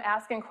from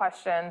asking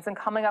questions and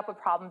coming up with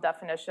problem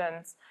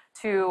definitions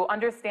to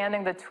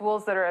understanding the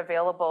tools that are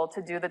available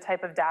to do the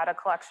type of data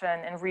collection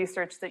and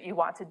research that you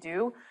want to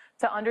do,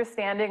 to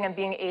understanding and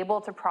being able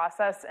to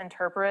process,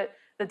 interpret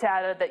the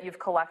data that you've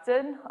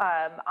collected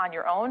on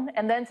your own,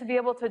 and then to be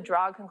able to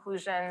draw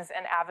conclusions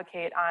and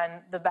advocate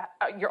on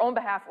your own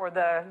behalf or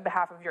the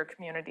behalf of your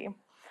community.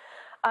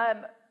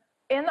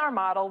 In our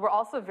model, we're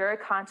also very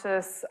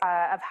conscious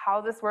of how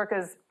this work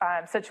is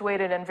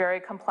situated in very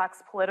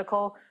complex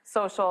political,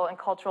 social, and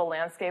cultural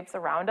landscapes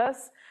around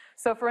us.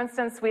 So for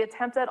instance, we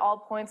attempt at all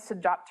points to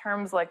drop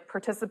terms like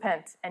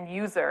participant and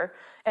user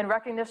in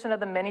recognition of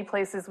the many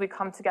places we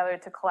come together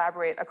to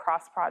collaborate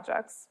across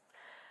projects.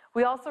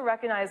 We also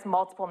recognize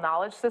multiple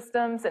knowledge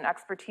systems and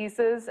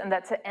expertises, and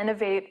that to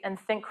innovate and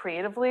think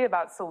creatively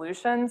about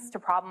solutions to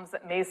problems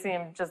that may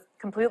seem just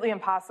completely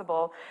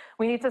impossible,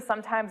 we need to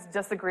sometimes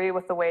disagree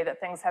with the way that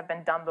things have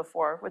been done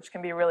before, which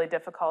can be really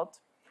difficult.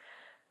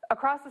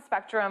 Across the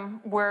spectrum,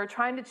 we're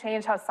trying to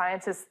change how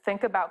scientists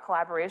think about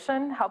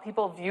collaboration, how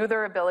people view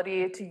their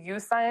ability to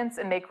use science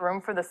and make room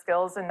for the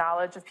skills and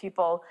knowledge of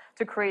people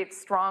to create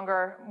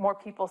stronger, more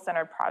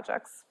people-centered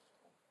projects.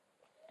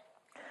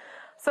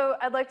 So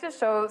I'd like to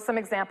show some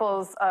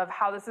examples of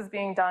how this is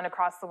being done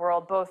across the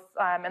world, both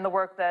in the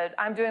work that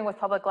I'm doing with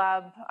Public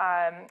Lab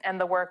and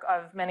the work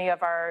of many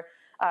of our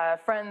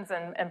friends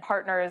and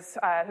partners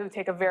who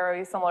take a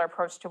very similar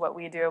approach to what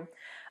we do.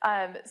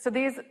 So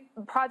these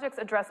projects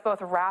address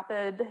both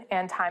rapid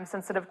and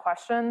time-sensitive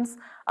questions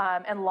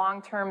and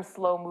long-term,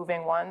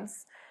 slow-moving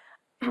ones.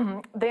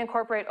 They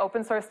incorporate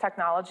open source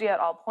technology at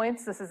all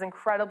points. This is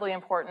incredibly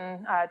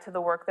important to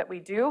the work that we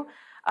do.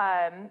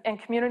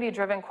 And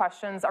community-driven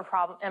questions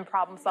and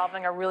problem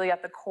solving are really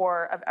at the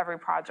core of every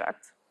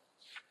project.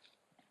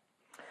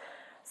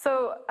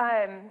 So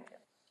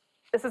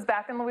this is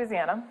back in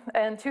Louisiana.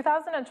 In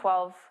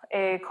 2012,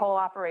 a coal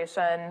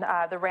operation,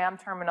 the RAM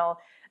terminal,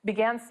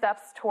 began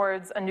steps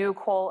towards a new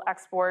coal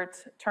export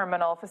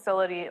terminal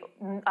facility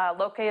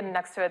located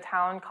next to a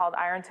town called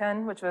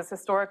Ironton, which was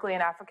historically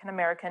an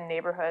African-American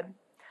neighborhood.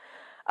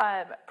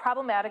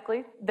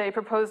 Problematically, the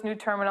proposed new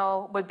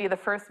terminal would be the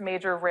first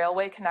major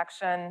railway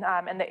connection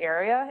in the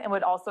area and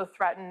would also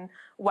threaten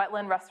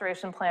wetland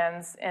restoration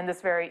plans in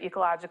this very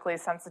ecologically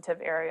sensitive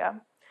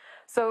area.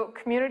 So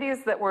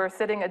communities that were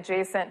sitting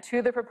adjacent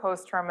to the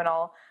proposed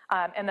terminal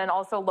and then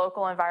also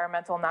local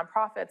environmental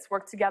nonprofits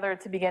worked together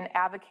to begin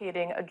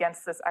advocating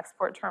against this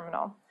export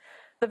terminal.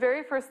 The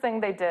very first thing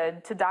they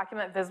did to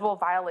document visible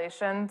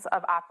violations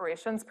of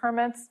operations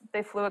permits,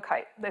 they flew a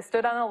kite. They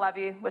stood on a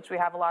levee, which we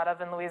have a lot of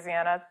in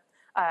Louisiana,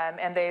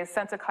 and they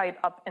sent a kite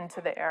up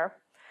into the air.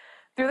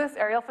 Through this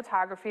aerial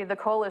photography, the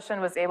coalition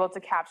was able to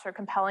capture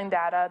compelling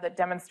data that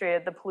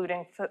demonstrated the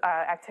polluting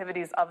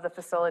activities of the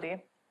facility.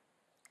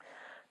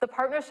 The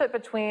partnership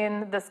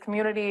between this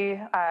community,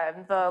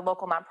 the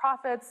local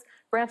nonprofits,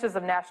 branches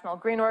of national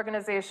green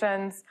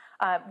organizations,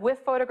 with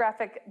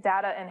photographic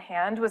data in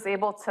hand, was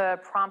able to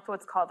prompt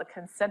what's called a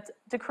consent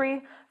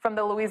decree from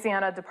the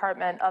Louisiana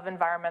Department of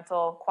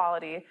Environmental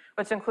Quality,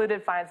 which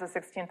included fines of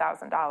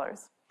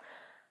 $16,000.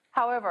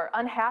 However,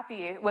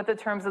 unhappy with the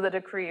terms of the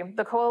decree,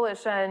 the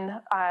coalition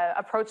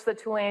approached the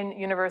Tulane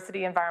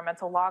University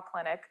Environmental Law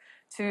Clinic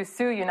to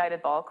sue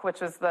United Bulk,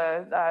 which was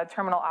the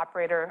terminal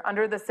operator,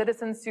 under the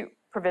citizen suit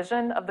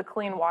provision of the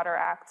Clean Water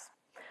Act.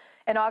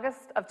 In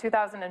August of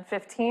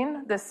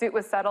 2015, the suit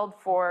was settled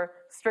for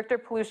stricter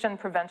pollution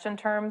prevention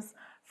terms,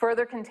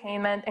 further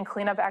containment and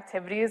cleanup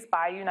activities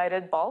by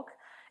United Bulk,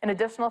 and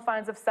additional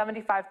fines of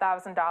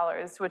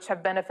 $75,000, which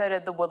have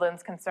benefited the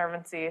Woodlands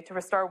Conservancy to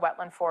restore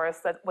wetland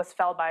forests that was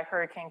felled by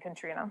Hurricane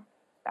Katrina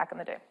back in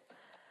the day.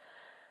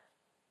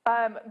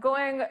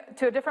 Going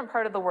to a different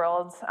part of the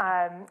world,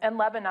 in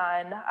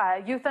Lebanon,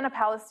 youth in a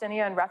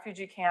Palestinian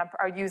refugee camp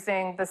are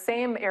using the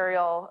same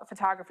aerial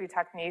photography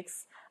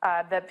techniques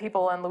that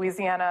people in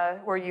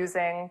Louisiana were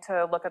using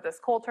to look at this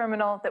coal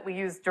terminal that we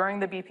used during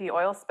the BP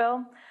oil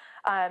spill.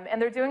 And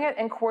they're doing it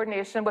in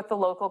coordination with the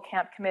local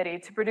camp committee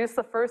to produce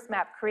the first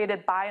map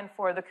created by and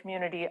for the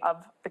community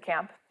of the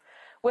camp.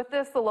 With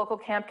this, the local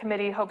camp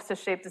committee hopes to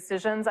shape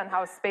decisions on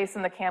how space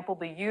in the camp will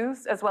be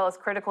used, as well as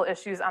critical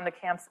issues on the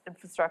camp's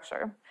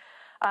infrastructure.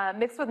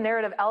 Mixed with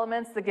narrative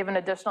elements that give an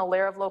additional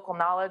layer of local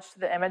knowledge to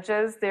the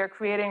images, they are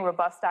creating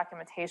robust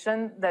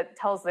documentation that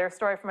tells their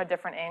story from a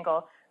different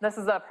angle. This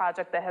is a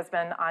project that has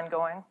been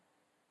ongoing.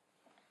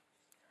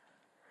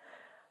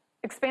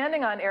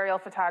 Expanding on aerial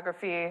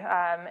photography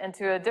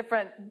into a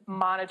different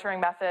monitoring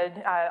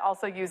method,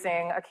 also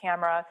using a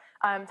camera,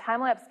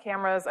 time-lapse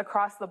cameras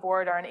across the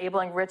board are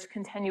enabling rich,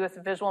 continuous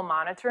visual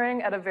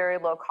monitoring at a very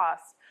low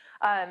cost.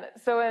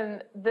 So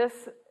in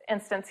this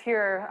instance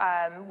here,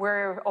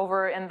 we're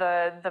over in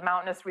the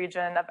mountainous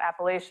region of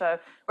Appalachia,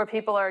 where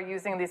people are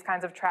using these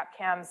kinds of trap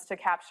cams to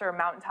capture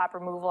mountaintop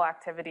removal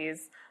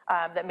activities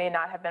that may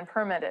not have been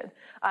permitted.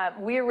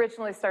 We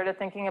originally started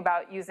thinking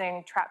about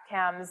using trap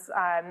cams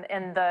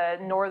in the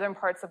northern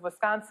parts of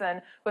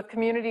Wisconsin with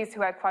communities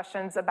who had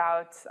questions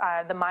about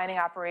the mining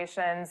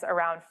operations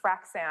around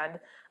frac sand,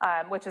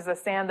 which is a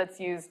sand that's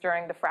used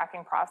during the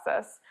fracking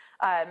process.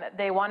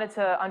 They wanted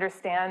to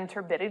understand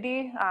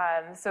turbidity,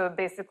 so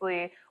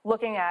basically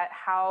looking at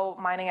how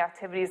mining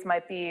activities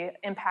might be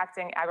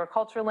impacting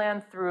agriculture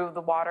land through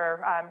the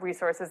water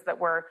resources that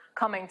were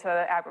coming to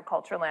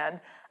agriculture land.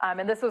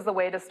 And this was the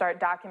way to start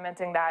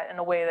documenting that in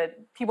a way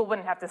that people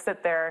wouldn't have to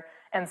sit there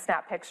and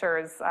snap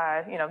pictures,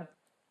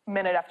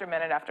 minute after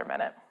minute after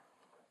minute.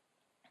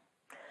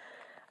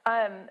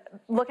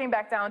 Looking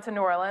back down to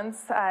New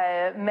Orleans,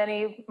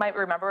 many might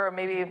remember, or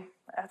maybe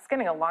it's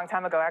getting a long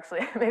time ago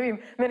actually, maybe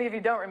many of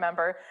you don't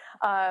remember,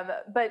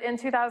 but in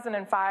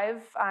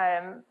 2005,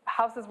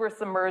 houses were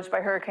submerged by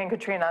Hurricane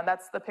Katrina, and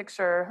that's the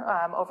picture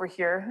over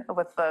here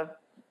with the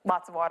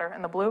lots of water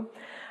in the blue.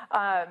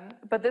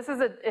 But this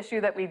is an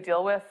issue that we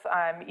deal with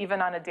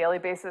even on a daily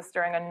basis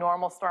during a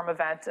normal storm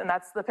event, and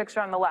that's the picture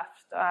on the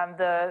left,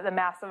 the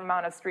massive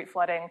amount of street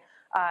flooding.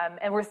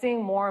 And we're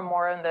seeing more and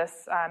more in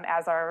this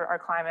as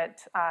our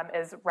climate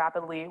is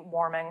rapidly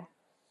warming.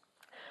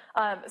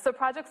 So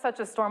projects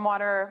such as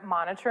stormwater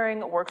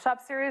monitoring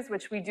workshop series,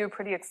 which we do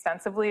pretty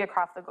extensively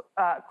across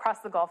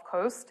the Gulf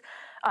Coast,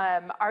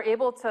 are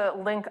able to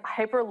link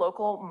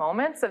hyper-local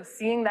moments of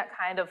seeing that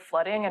kind of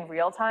flooding in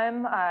real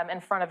time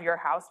in front of your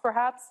house,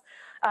 perhaps.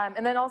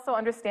 And then also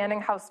understanding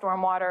how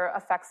stormwater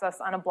affects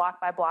us on a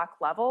block-by-block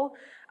level.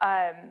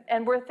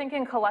 And we're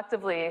thinking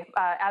collectively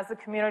as a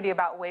community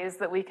about ways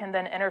that we can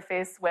then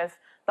interface with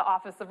the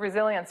Office of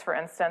Resilience, for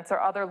instance, or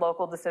other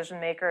local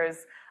decision makers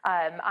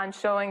on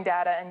showing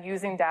data and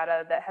using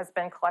data that has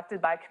been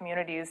collected by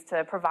communities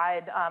to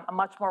provide a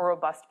much more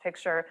robust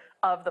picture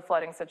of the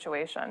flooding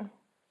situation.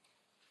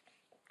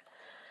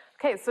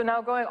 Okay, so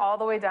now going all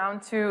the way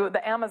down to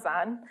the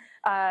Amazon.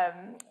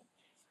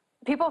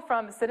 People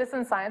from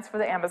Citizen Science for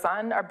the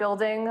Amazon are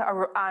building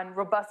on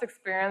robust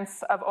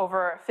experience of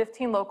over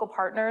 15 local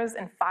partners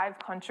in 5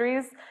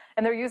 countries,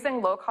 and they're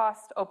using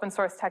low-cost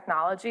open-source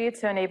technology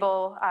to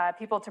enable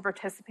people to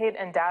participate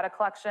in data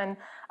collection,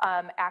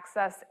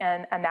 access,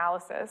 and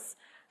analysis.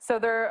 So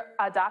they're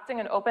adopting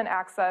an open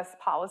access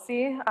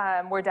policy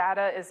where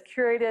data is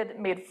curated,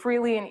 made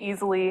freely and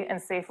easily and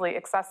safely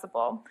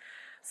accessible.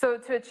 So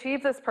to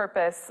achieve this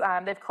purpose,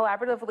 they've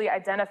collaboratively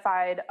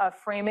identified a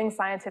framing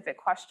scientific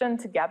question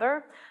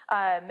together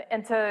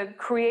and to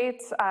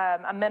create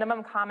a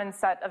minimum common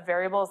set of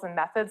variables and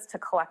methods to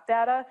collect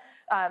data.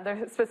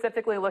 They're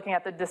specifically looking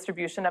at the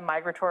distribution of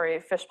migratory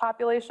fish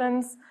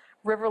populations,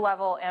 river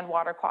level, and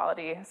water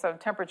quality, so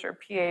temperature,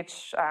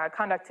 pH,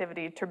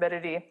 conductivity,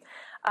 turbidity.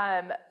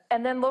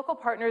 And then local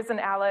partners and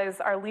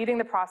allies are leading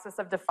the process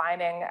of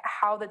defining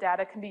how the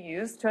data can be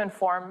used to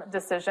inform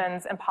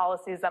decisions and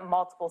policies at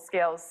multiple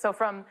scales. So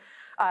from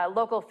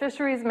local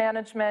fisheries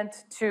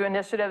management to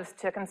initiatives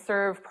to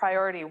conserve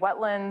priority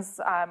wetlands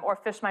or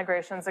fish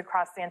migrations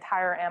across the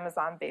entire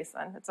Amazon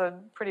basin. It's a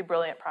pretty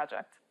brilliant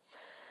project.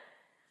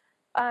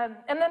 And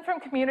then from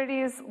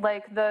communities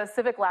like the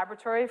Civic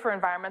Laboratory for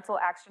Environmental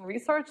Action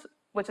Research,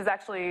 which is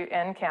actually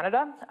in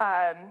Canada,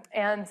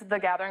 and the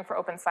Gathering for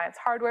Open Science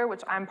Hardware,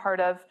 which I'm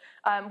part of,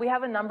 we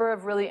have a number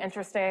of really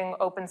interesting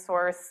open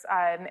source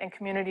and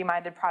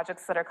community-minded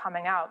projects that are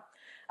coming out.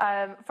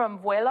 From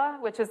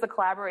Vuela, which is the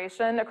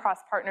collaboration across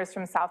partners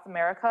from South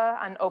America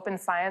on open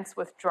science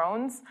with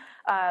drones.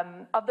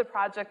 Of the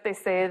project, they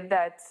say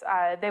that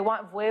they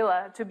want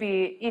Vuela to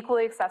be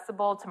equally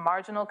accessible to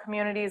marginal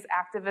communities,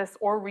 activists,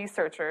 or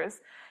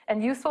researchers,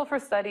 and useful for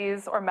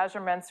studies or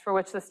measurements for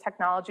which this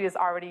technology is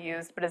already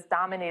used but is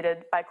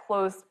dominated by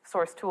closed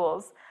source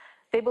tools.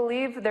 They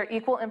believe their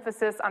equal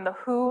emphasis on the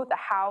who, the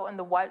how, and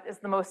the what is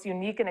the most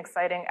unique and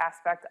exciting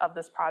aspect of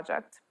this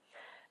project.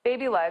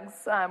 Baby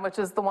Legs, which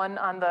is the one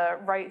on the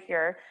right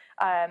here,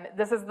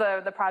 this is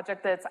the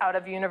project that's out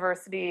of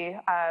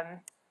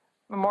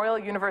Memorial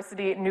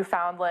University,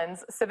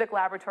 Newfoundland's Civic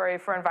Laboratory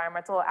for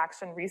Environmental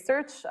Action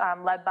Research,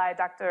 led by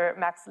Dr.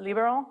 Max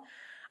Liberon.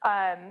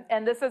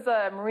 And this is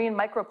a marine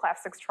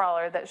microplastics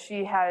trawler that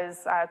she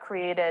has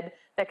created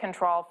that can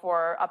trawl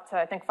for up to,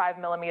 I think, 5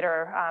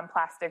 millimeter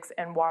plastics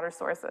in water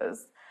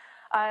sources.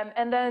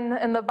 And then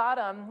in the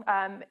bottom,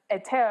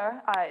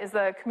 ETER is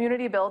a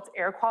community-built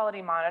air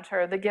quality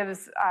monitor that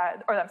gives,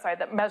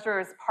 that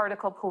measures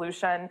particle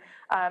pollution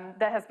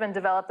that has been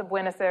developed in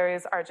Buenos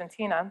Aires,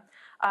 Argentina.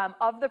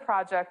 Of the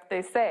project,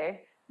 they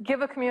say,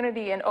 give a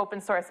community an open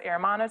source air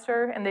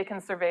monitor and they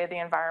can survey the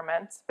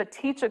environment, but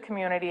teach a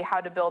community how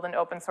to build an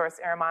open source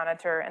air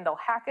monitor and they'll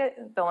hack it,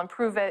 they'll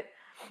improve it,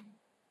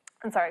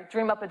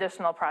 dream up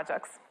additional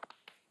projects.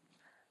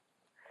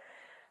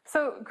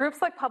 So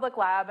groups like Public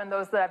Lab and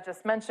those that I've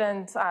just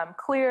mentioned,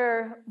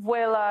 CLEAR,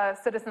 Vuela,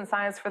 Citizen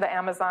Science for the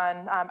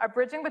Amazon, are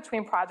bridging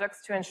between projects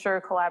to ensure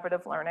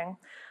collaborative learning.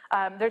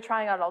 They're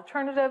trying out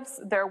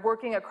alternatives. They're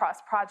working across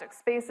project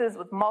spaces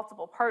with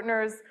multiple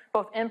partners,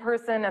 both in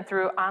person and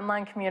through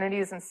online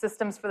communities and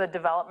systems for the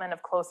development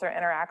of closer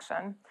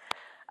interaction.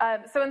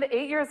 So in the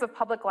 8 years of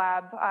Public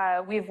Lab,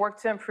 we've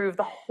worked to improve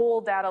the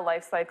whole data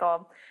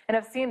lifecycle and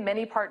have seen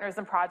many partners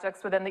and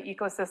projects within the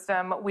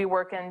ecosystem we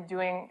work in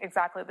doing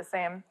exactly the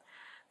same.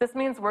 This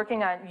means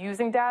working on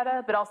using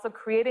data, but also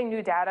creating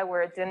new data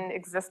where it didn't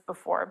exist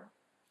before.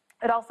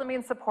 It also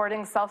means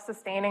supporting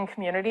self-sustaining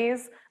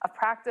communities of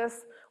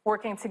practice,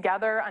 working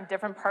together on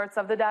different parts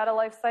of the data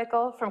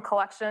lifecycle, from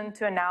collection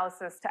to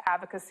analysis to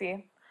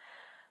advocacy.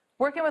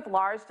 Working with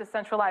large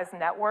decentralized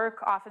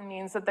network often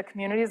means that the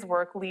community's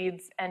work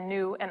leads in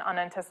new and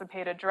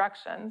unanticipated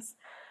directions.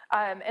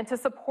 And to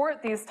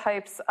support these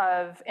types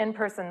of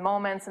in-person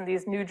moments and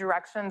these new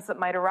directions that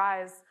might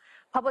arise,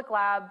 Public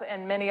Lab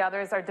and many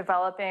others are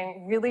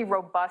developing really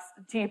robust,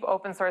 deep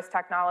open source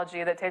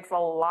technology that takes a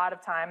lot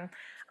of time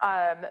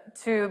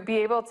to be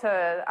able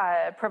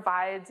to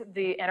provide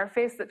the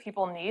interface that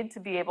people need to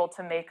be able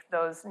to make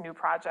those new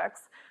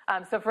projects.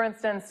 So for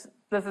instance,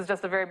 this is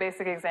just a very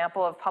basic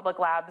example of Public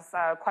Lab's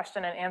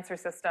question and answer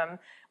system,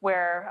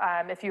 where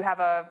if you have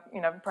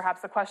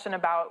perhaps a question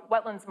about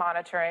wetlands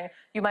monitoring,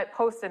 you might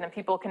post it and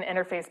people can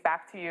interface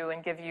back to you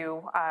and give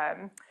you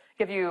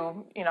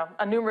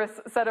a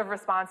numerous set of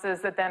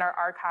responses that then are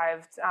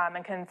archived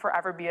and can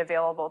forever be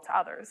available to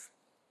others.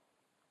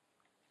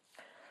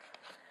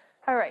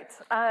 All right,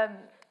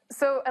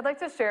 so I'd like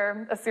to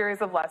share a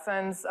series of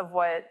lessons of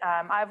what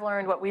I've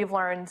learned, what we've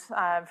learned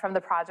from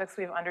the projects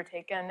we've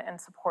undertaken and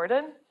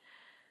supported.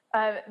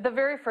 The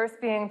very first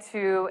being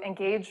to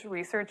engage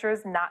researchers,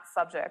 not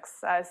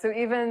subjects. So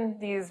even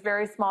these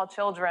very small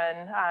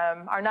children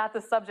are not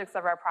the subjects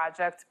of our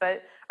project,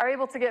 but are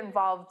able to get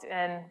involved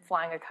in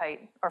flying a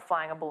kite or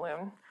flying a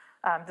balloon,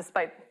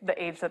 despite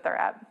the age that they're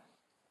at.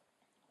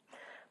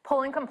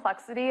 Pulling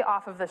complexity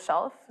off of the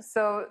shelf.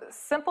 So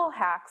simple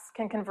hacks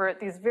can convert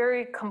these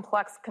very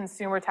complex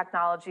consumer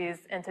technologies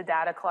into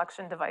data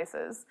collection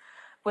devices,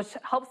 which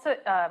helps to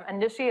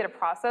initiate a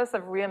process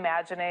of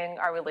reimagining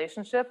our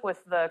relationship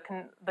with the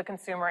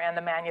consumer and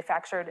the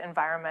manufactured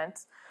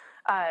environment.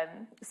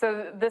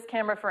 So this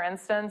camera, for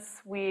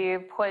instance, we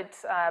put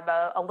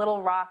a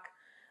little rock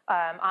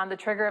on the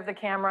trigger of the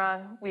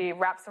camera, we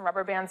wrap some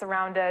rubber bands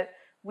around it,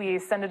 we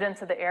send it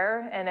into the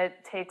air, and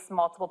it takes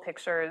multiple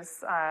pictures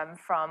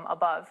from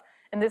above.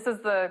 And this is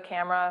the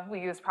camera.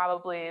 We used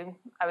probably,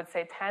 I would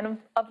say, 10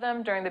 of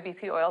them during the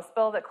BP oil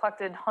spill that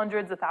collected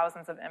hundreds of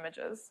thousands of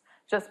images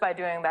just by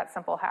doing that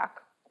simple hack.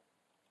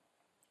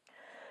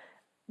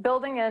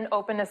 building in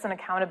openness and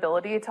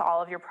accountability to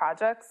all of your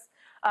projects.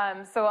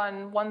 So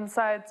on one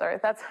side,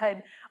 that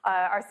side,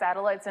 are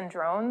satellites and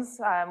drones,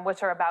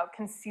 which are about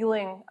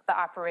concealing the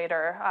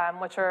operator,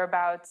 which are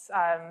about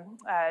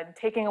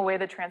taking away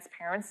the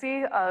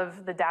transparency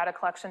of the data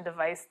collection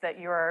device that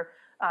you're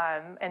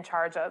in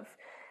charge of.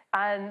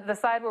 On the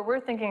side where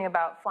we're thinking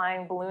about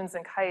flying balloons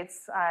and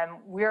kites,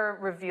 we're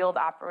revealed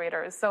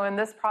operators. So in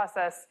this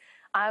process,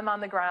 I'm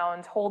on the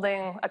ground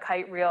holding a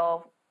kite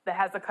reel that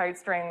has a kite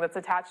string that's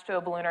attached to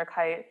a balloon or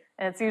kite,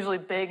 and it's usually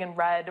big and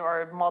red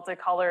or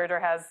multicolored or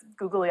has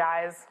googly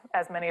eyes,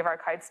 as many of our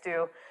kites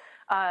do.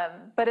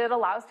 But it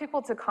allows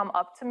people to come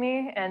up to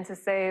me and to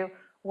say,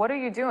 what are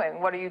you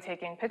doing? What are you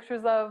taking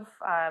pictures of?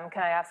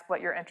 Can I ask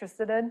what you're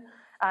interested in?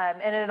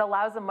 And it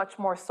allows a much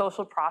more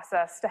social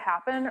process to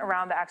happen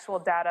around the actual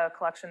data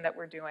collection that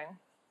we're doing.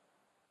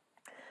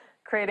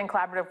 Creating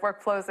collaborative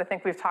workflows, I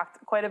think we've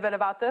talked quite a bit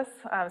about this,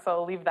 so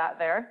I'll leave that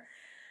there.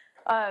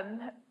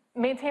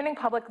 Maintaining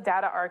public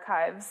data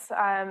archives.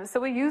 So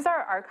we use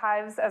our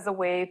archives as a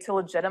way to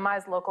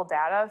legitimize local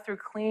data through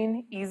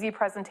clean, easy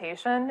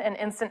presentation and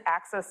instant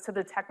access to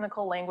the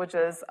technical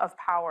languages of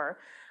power.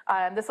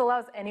 This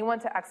allows anyone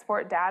to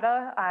export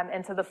data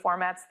into the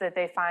formats that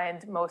they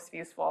find most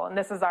useful. And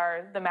this is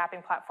the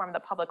mapping platform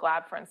that Public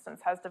Lab, for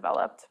instance, has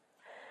developed.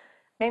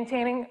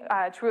 Maintaining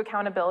true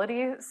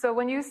accountability. So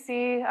when you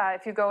see,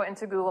 if you go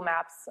into Google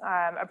Maps,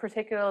 a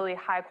particularly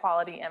high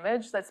quality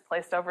image that's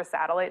placed over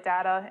satellite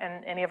data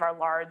in any of our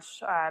large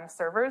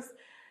servers,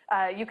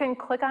 you can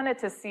click on it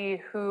to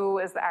see who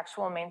is the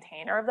actual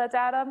maintainer of that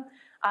data.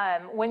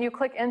 When you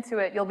click into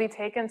it, you'll be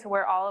taken to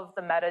where all of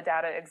the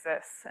metadata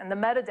exists. And the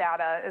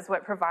metadata is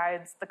what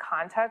provides the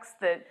context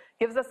that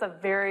gives us a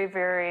very,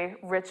 very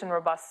rich and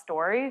robust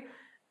story.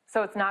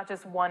 So it's not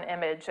just one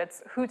image,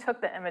 it's who took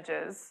the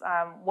images,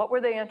 what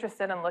were they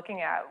interested in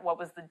looking at, what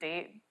was the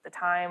date, the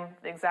time,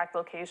 the exact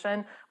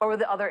location, what were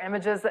the other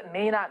images that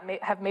may not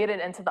have made it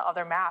into the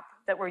other map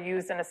that were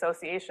used in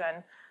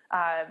association.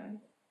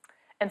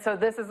 And so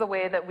this is a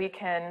way that we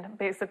can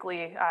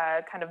basically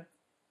kind of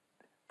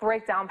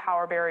break down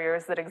power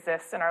barriers that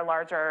exist in our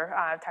larger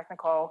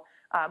technical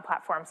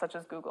platforms such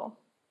as Google.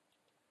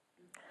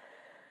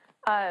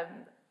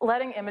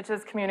 Letting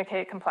images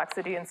communicate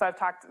complexity, and so I've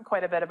talked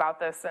quite a bit about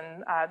this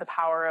and the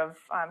power of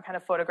kind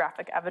of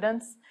photographic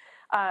evidence.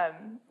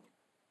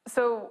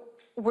 So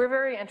we're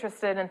very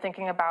interested in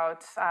thinking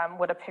about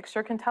what a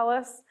picture can tell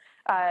us.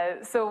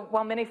 So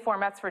while many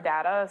formats for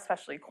data,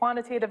 especially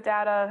quantitative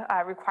data,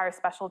 require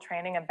special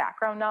training and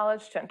background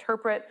knowledge to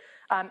interpret,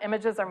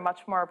 images are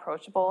much more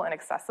approachable and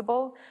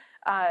accessible.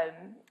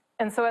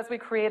 And so as we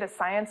create a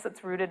science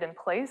that's rooted in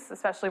place,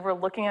 especially if we're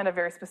looking at a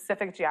very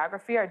specific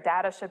geography, our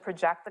data should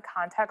project the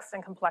context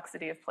and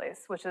complexity of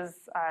place, which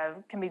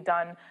can be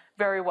done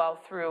very well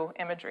through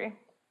imagery.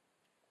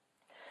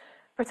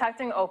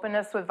 Protecting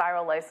openness with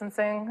viral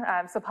licensing.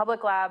 So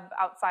Public Lab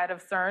outside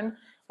of CERN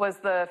was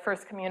the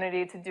first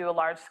community to do a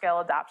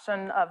large-scale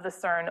adoption of the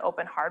CERN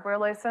open hardware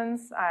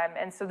license.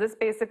 And so this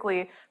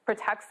basically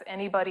protects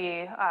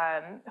anybody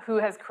who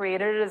has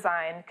created a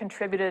design,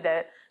 contributed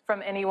it,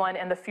 from anyone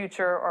in the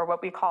future, or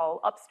what we call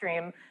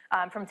upstream,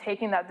 from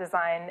taking that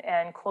design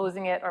and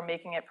closing it or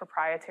making it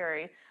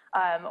proprietary.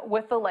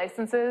 With the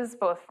licenses,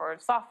 both for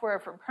software,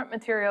 for print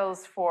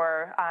materials,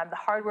 for the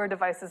hardware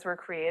devices we're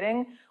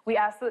creating, we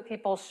ask that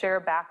people share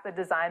back the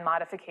design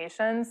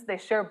modifications. They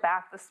share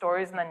back the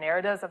stories and the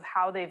narratives of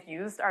how they've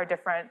used our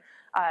different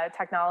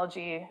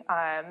technology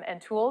and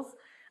tools,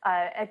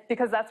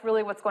 because that's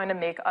really what's going to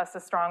make us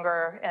a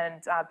stronger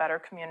and better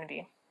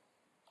community.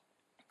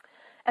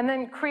 And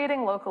then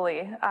creating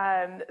locally.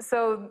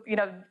 So,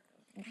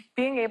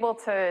 being able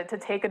to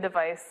take a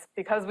device,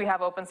 because we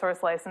have open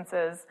source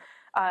licenses,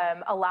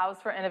 allows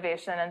for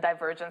innovation and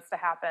divergence to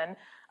happen.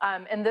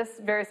 In this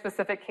very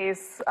specific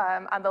case,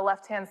 on the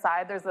left-hand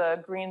side, there's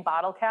a green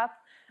bottle cap.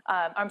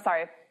 I'm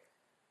sorry,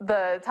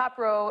 the top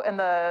row in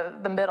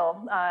the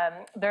middle,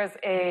 there's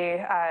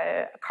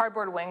a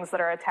cardboard wings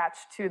that are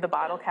attached to the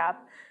bottle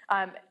cap.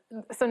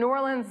 So New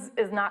Orleans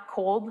is not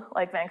cold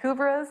like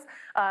Vancouver is.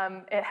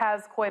 It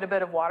has quite a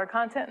bit of water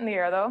content in the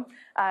air though.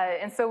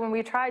 And so when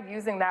we tried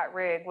using that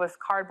rig with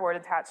cardboard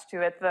attached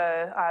to it,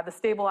 the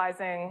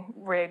stabilizing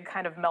rig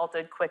kind of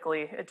melted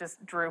quickly. It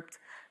just drooped,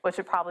 which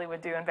it probably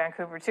would do in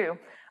Vancouver too.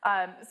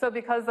 So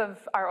because of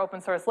our open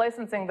source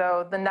licensing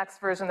though, the next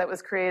version that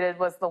was created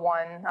was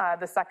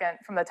the second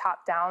from the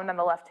top down on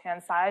the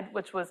left-hand side,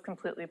 which was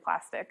completely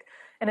plastic.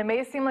 And it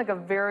may seem like a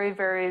very,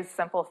 very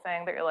simple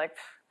thing that you're like,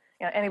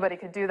 anybody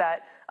could do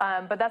that.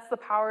 But that's the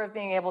power of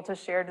being able to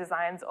share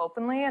designs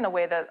openly in a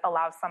way that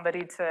allows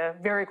somebody to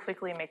very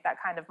quickly make that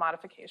kind of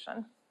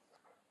modification.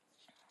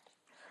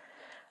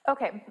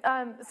 Okay,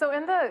 so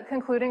in the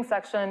concluding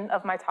section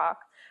of my talk,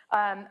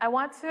 I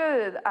want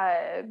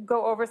to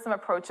go over some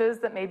approaches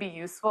that may be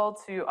useful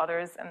to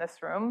others in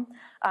this room,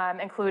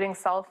 including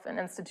self and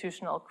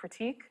institutional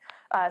critique.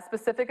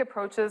 specific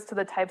approaches to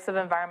the types of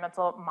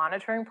environmental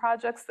monitoring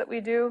projects that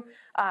we do,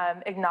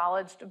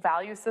 acknowledged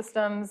value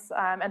systems,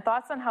 and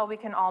thoughts on how we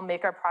can all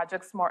make our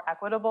projects more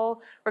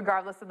equitable,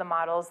 regardless of the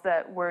models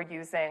that we're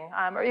using,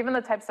 or even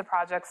the types of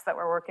projects that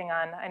we're working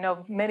on. I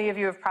know many of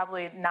you have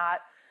probably not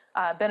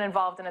been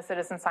involved in a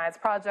citizen science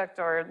project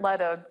or led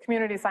a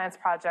community science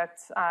project,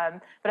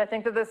 but I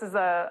think that this is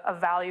a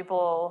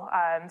valuable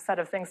set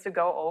of things to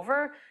go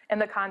over in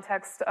the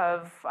context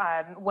of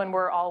when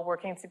we're all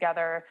working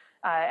together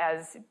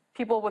as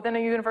people within a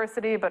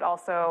university, but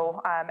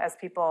also as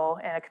people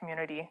in a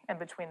community in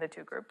between the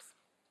two groups.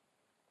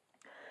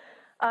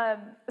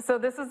 So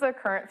this is a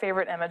current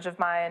favorite image of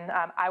mine.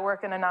 I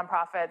work in a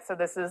nonprofit, so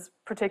this is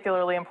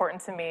particularly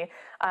important to me.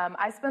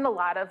 I spend a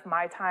lot of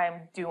my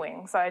time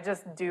doing, so I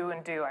just do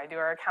and do. I do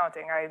our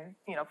accounting, I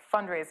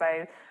fundraise,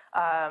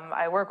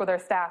 I work with our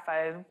staff,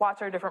 I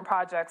watch our different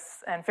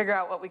projects and figure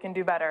out what we can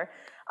do better.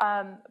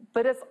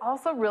 But it's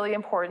also really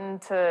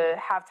important to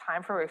have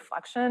time for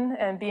reflection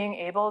and being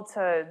able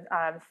to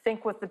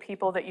think with the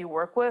people that you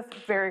work with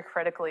very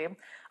critically,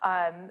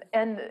 and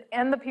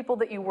the people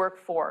that you work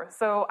for.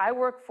 So I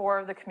work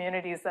for the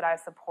communities that I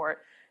support,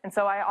 and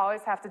so I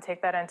always have to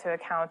take that into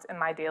account in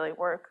my daily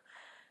work.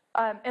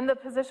 In the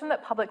position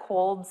that public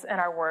holds in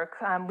our work,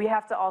 we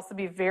have to also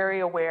be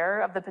very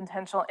aware of the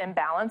potential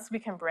imbalance we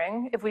can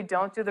bring if we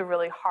don't do the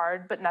really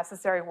hard but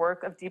necessary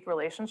work of deep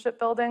relationship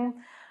building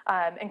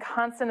and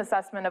constant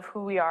assessment of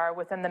who we are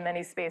within the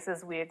many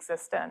spaces we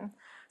exist in.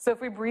 So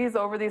if we breeze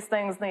over these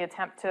things in the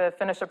attempt to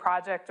finish a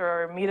project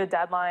or meet a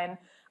deadline,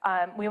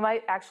 we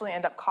might actually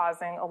end up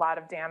causing a lot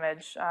of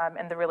damage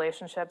in the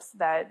relationships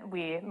that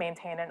we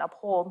maintain and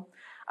uphold.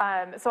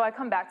 So I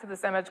come back to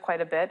this image quite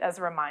a bit as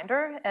a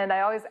reminder, and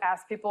I always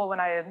ask people when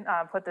I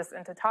put this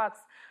into talks,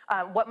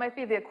 what might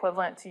be the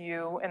equivalent to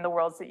you in the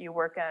worlds that you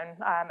work in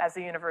as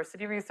a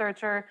university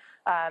researcher,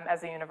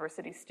 as a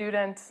university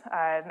student,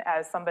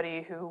 as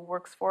somebody who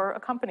works for a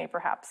company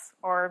perhaps,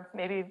 or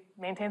maybe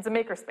maintains a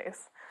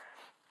makerspace.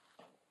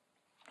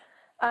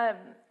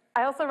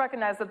 I also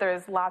recognize that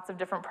there's lots of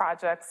different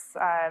projects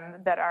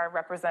that are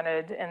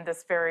represented in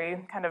this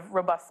very kind of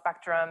robust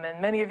spectrum, and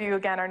many of you,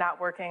 again, are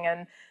not working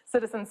in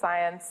citizen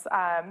science.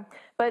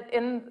 But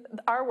in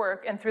our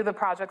work and through the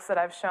projects that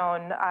I've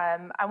shown,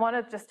 I want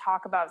to just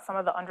talk about some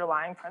of the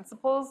underlying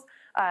principles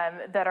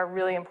that are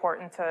really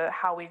important to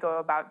how we go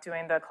about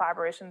doing the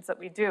collaborations that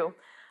we do.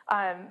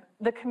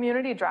 The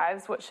community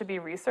drives what should be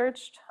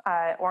researched,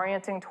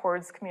 orienting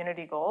towards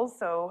community goals.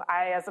 So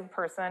I, as a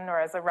person or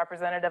as a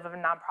representative of a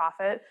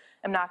nonprofit,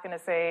 am not going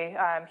to say,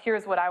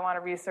 here's what I want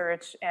to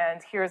research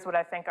and here's what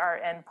I think our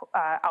end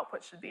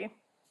output should be.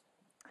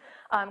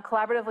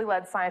 Collaboratively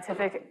led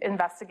scientific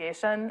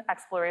investigation,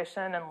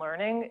 exploration, and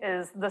learning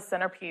is the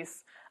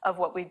centerpiece of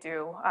what we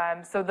do.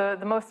 So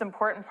the most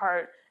important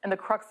part and the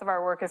crux of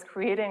our work is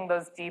creating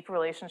those deep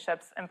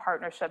relationships and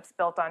partnerships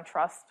built on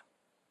trust.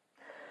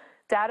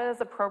 Data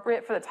is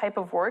appropriate for the type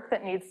of work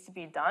that needs to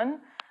be done.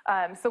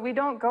 So we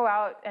don't go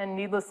out and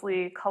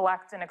needlessly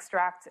collect and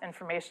extract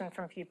information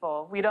from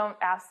people. We don't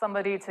ask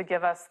somebody to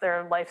give us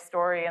their life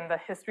story and the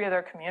history of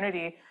their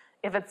community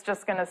if it's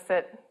just going to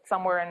sit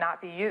somewhere and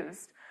not be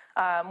used.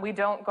 We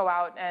don't go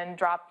out and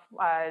drop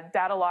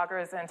data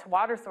loggers into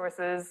water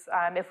sources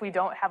if we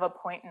don't have a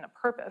point and a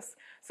purpose.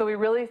 So we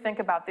really think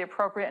about the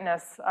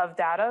appropriateness of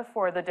data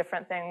for the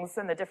different things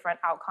and the different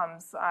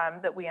outcomes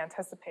that we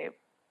anticipate.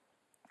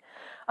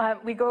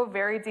 We go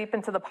very deep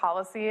into the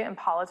policy and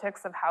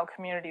politics of how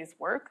communities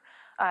work.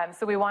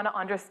 So we want to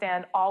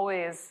understand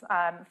always,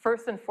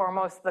 first and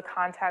foremost, the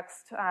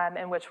context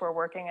in which we're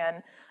working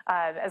in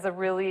as a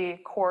really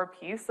core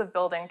piece of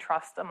building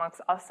trust amongst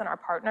us and our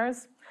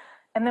partners.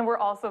 And then we're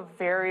also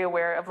very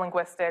aware of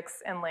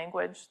linguistics and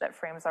language that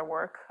frames our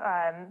work.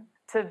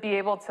 To be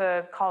able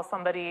to call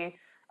somebody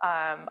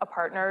a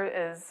partner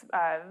is,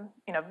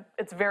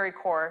 it's very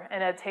core,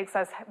 and it takes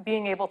us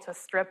being able to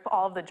strip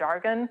all of the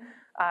jargon.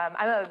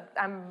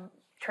 I'm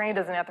trained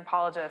as an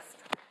anthropologist,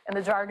 and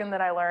the jargon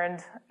that I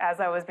learned as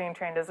I was being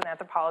trained as an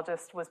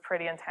anthropologist was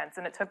pretty intense,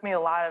 and it took me a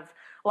lot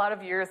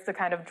of years to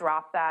kind of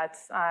drop that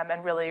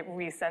and really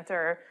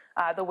recenter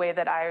the way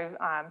that I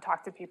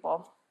talk to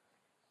people.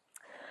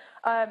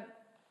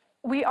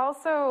 We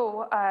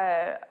also,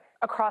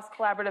 across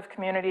collaborative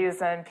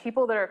communities and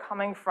people that are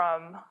coming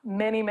from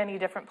many, many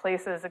different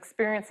places,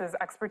 experiences,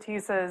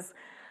 expertises,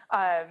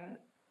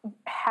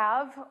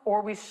 have,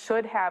 or we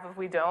should have if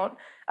we don't,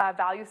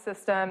 value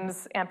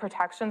systems and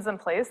protections in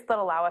place that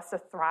allow us to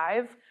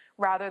thrive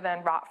rather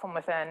than rot from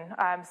within.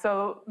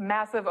 So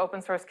massive open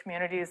source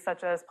communities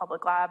such as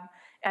Public Lab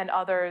and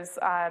others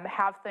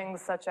have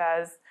things such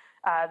as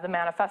the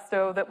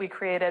manifesto that we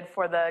created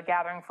for the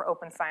Gathering for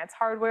Open Science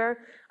Hardware,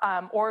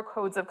 or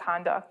codes of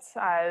conduct.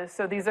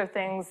 So these are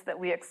things that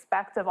we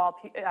expect of all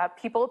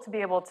people to be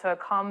able to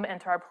come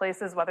into our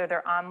places, whether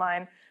they're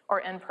online or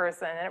in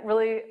person. And it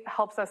really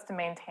helps us to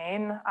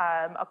maintain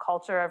a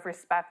culture of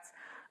respect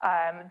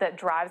that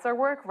drives our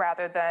work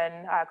rather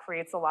than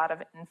creates a lot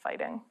of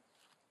infighting.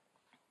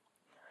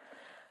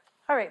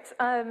 All right,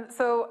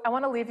 so I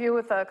want to leave you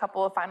with a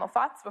couple of final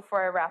thoughts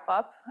before I wrap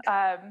up.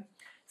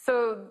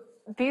 So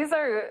these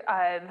are,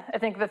 I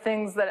think, the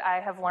things that I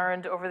have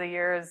learned over the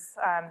years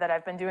that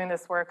I've been doing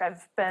this work.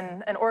 I've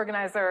been an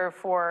organizer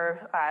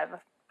for,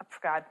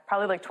 God,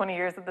 probably like 20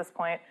 years at this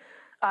point.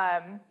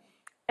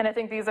 And I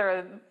think these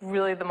are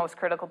really the most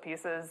critical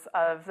pieces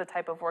of the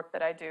type of work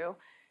that I do.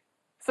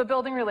 So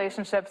building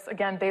relationships,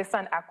 again, based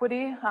on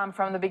equity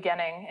from the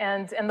beginning.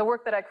 And in the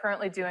work that I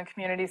currently do in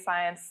community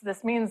science,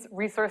 this means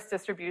resource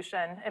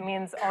distribution. It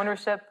means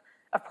ownership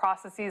of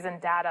processes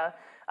and data.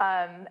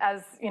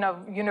 As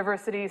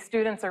university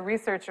students or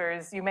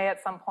researchers, you may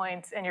at some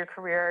point in your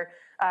career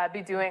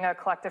be doing a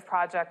collective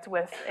project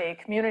with a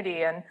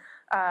community. And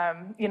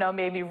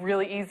maybe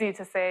really easy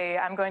to say,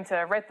 I'm going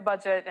to write the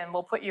budget and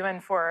we'll put you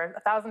in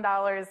for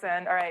 $1,000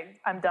 and all right,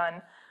 I'm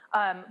done.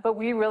 But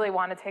we really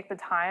want to take the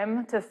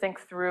time to think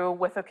through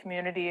with a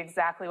community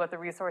exactly what the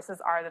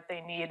resources are that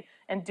they need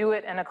and do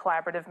it in a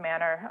collaborative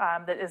manner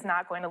that is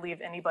not going to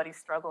leave anybody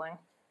struggling.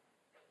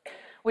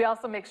 We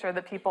also make sure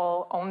that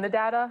people own the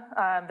data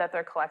that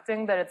they're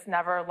collecting, that it's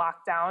never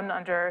locked down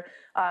under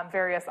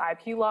various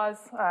IP laws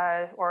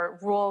or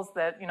rules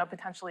that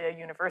potentially a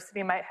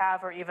university might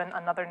have or even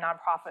another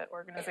nonprofit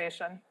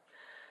organization.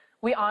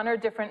 We honor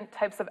different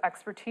types of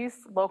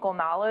expertise, local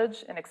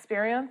knowledge, and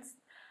experience.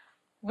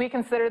 We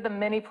consider the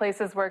many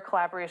places where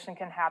collaboration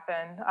can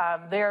happen.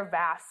 They are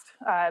vast.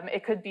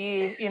 It could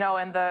be,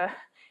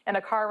 in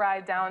a car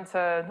ride down to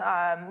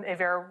a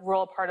very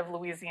rural part of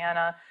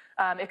Louisiana.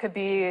 It could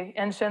be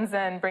in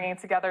Shenzhen, bringing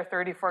together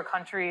 34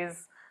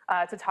 countries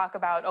to talk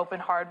about open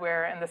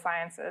hardware and the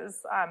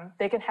sciences.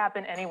 They can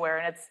happen anywhere,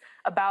 and it's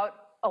about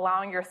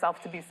allowing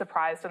yourself to be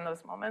surprised in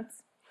those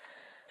moments.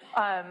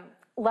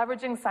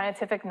 Leveraging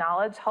scientific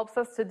knowledge helps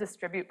us to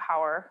distribute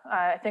power.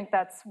 I think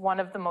that's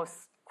one of the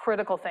most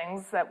critical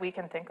things that we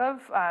can think of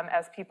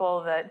as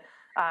people that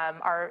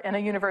are in a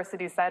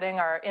university setting,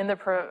 are in the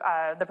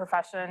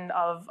profession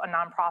of a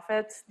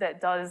nonprofit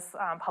that does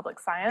public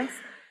science,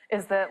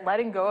 is that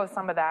letting go of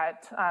some of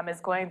that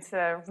is going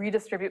to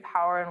redistribute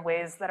power in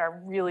ways that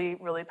are really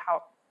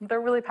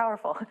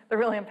powerful. They're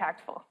really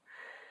impactful.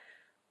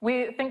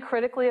 We think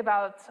critically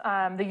about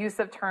the use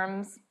of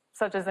terms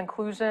such as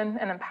inclusion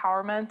and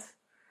empowerment.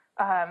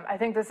 I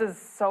think this is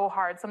so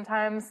hard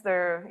sometimes.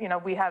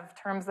 We have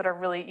terms that are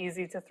really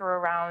easy to throw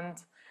around.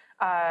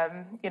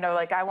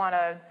 Like I want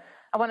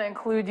to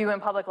include you in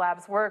Public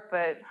Lab's work,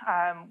 but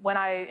when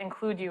I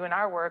include you in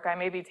our work, I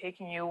may be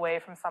taking you away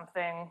from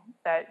something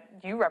that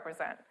you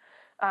represent.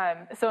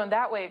 So in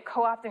that way,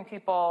 co-opting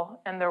people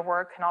and their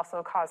work can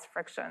also cause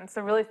friction.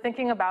 So really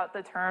thinking about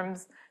the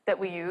terms that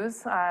we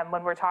use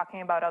when we're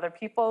talking about other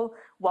people,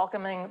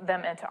 welcoming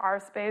them into our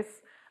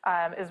space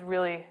is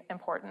really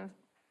important.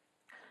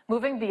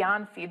 Moving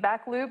beyond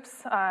feedback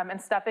loops and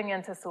stepping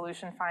into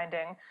solution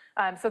finding.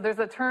 So there's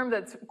a term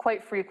that's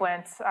quite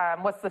frequent.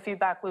 What's the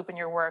feedback loop in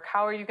your work?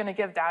 How are you going to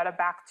give data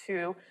back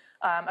to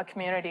a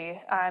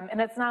community?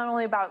 And it's not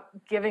only about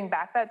giving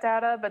back that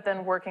data, but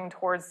then working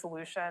towards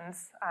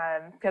solutions,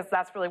 because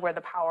that's really where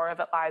the power of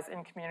it lies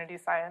in community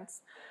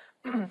science.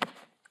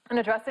 And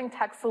addressing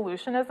tech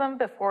solutionism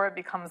before it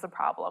becomes a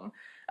problem.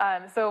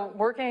 So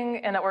working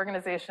in an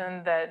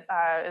organization that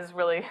is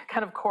really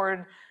kind of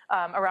cored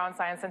around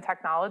science and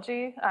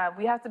technology,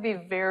 we have to be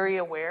very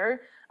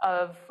aware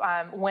of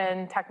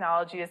when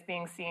technology is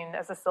being seen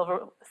as a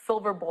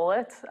silver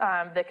bullet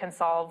that can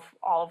solve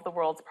all of the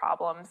world's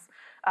problems.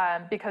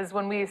 Because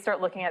when we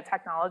start looking at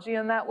technology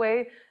in that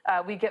way,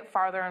 we get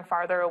farther and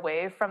farther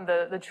away from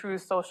the true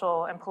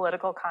social and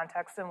political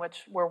context in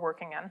which we're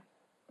working in.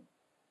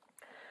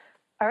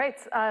 All right,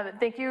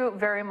 thank you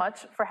very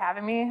much for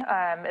having me.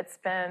 It's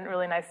been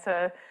really nice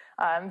to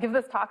give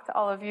this talk to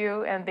all of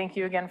you, and thank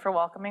you again for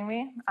welcoming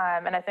me.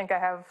 And I think I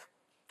have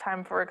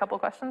time for a couple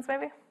questions,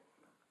 maybe?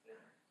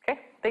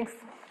 Okay, thanks.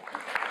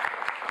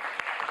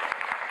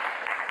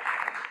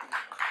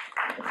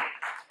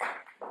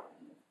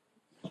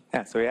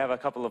 Yeah, so we have a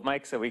couple of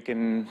mics so we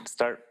can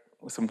start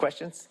with some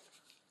questions.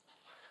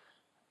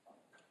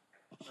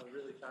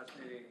 Really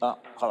fascinating. Oh,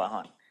 hold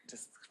on.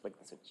 Just click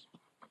the switch.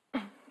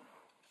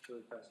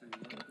 Really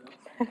fascinating.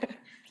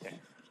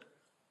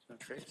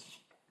 Okay.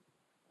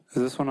 Is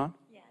this one on?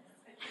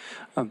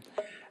 Yes.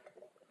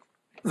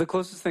 The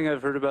closest thing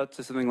I've heard about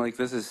to something like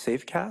this is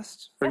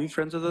Safecast. Are you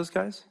friends with those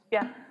guys?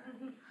 Yeah.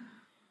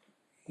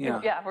 Yeah.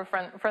 Yeah, we're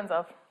friends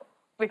of.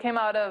 We came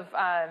out of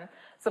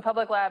so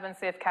Public Lab and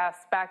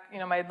Safecast back,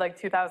 my like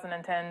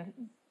 2010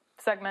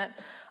 segment.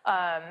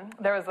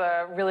 There was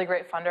a really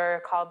great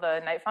funder called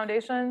the Knight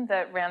Foundation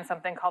that ran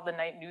something called the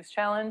Knight News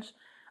Challenge,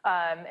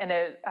 and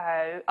it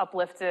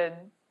uplifted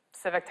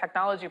civic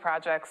technology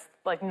projects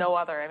like no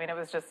other. I mean, it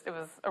was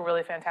a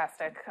really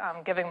fantastic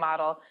giving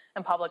model,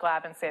 and Public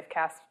Lab and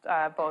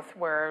Safecast both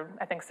were,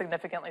 I think,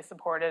 significantly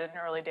supported in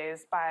early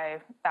days by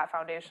that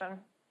foundation.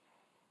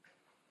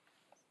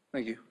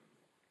 Thank you.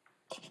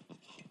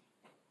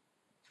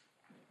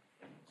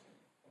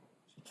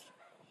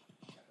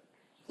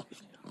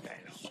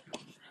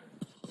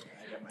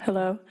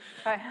 Hello.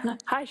 Hi.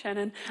 Hi,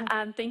 Shannon.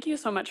 Thank you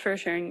so much for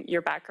sharing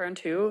your background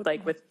too,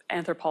 like with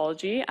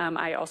anthropology.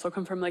 I also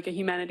come from like a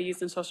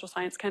humanities and social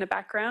science kind of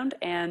background,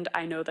 and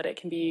I know that it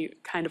can be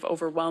kind of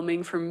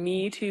overwhelming for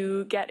me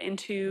to get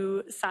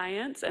into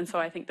science, and so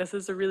I think this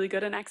is a really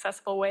good and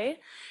accessible way.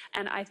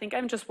 And I think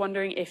I'm just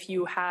wondering if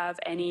you have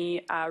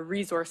any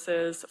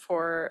resources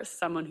for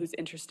someone who's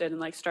interested in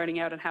like starting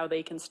out and how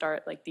they can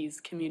start like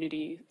these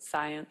community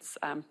science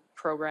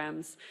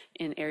programs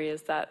in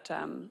areas that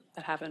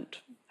that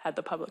haven't had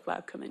the public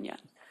lab come in yet.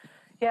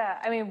 Yeah,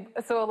 I mean,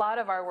 so a lot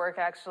of our work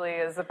actually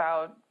is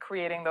about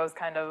creating those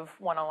kind of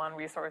one-on-one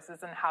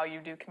resources and how you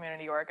do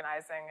community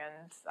organizing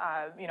and,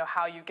 you know,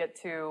 how you get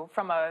to,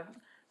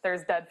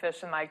 there's dead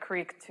fish in my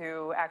creek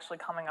to actually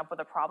coming up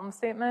with a problem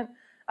statement.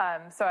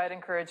 So I'd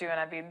encourage you, and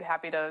I'd be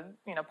happy to,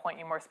 you know, point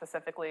you more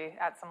specifically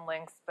at some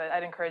links, but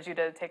I'd encourage you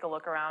to take a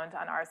look around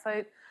on our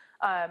site.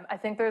 I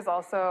think there's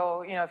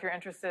also, you know, if you're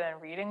interested in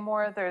reading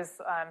more,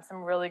 there's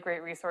some really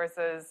great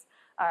resources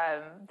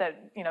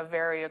that, you know,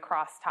 vary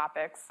across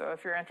topics. So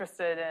if you're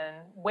interested in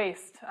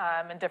waste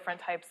and different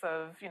types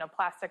of, you know,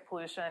 plastic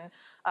pollution,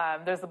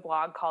 there's a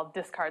blog called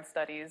Discard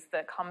Studies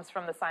that comes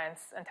from the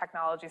Science and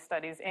Technology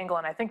Studies angle.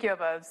 And I think you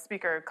have a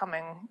speaker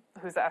coming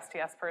who's a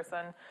STS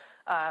person,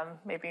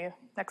 maybe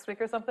next week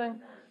or something.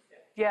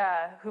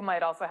 Yeah, who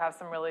might also have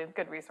some really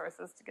good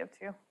resources to give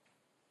to you.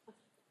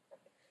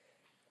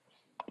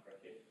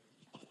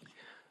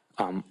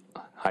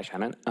 Hi,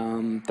 Shannon.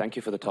 Thank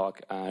you for the talk.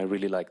 I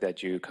really like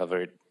that you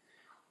covered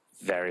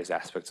various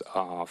aspects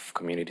of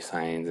community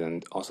science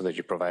and also that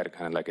you provided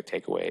kind of like a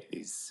takeaway,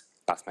 these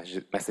last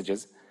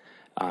messages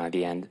at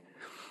the end.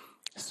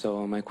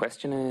 So my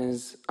question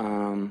is,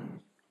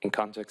 in the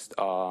context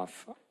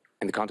of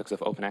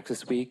Open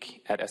Access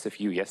Week at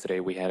SFU yesterday,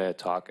 we had a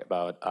talk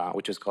about,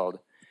 which is called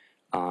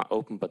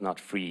Open But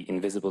Not Free,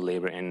 Invisible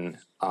Labor in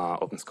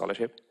Open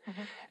Scholarship.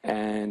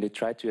 And it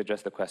tried to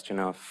address the question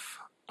of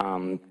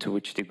to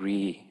which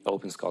degree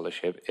open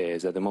scholarship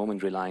is at the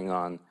moment relying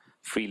on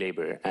free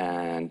labor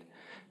and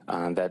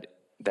that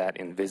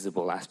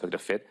invisible aspect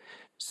of it.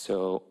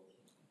 So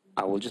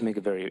I will just make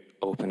it very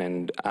open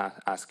and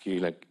ask you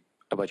like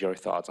about your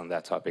thoughts on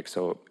that topic.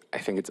 So I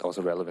think it's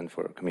also relevant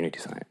for community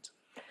science.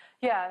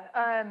 Yeah,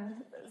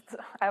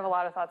 I have a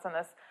lot of thoughts on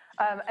this.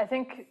 I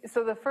think,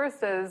 so the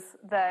first is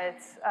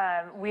that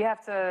we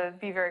have to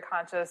be very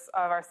conscious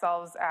of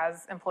ourselves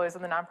as employees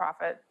of the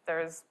nonprofit.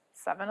 There's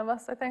 7 of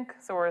us, I think,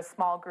 so we're a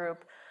small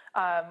group.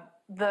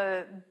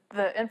 The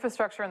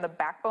infrastructure and the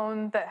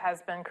backbone that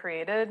has been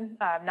created,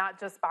 not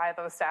just by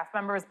those staff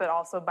members, but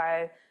also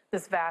by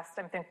this vast,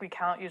 I think we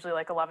count usually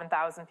like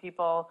 11,000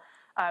 people,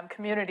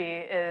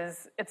 community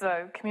it's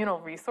a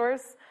communal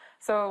resource.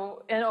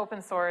 So in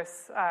open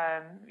source,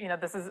 you know,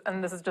 this is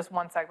just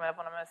one segment of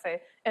what I'm going to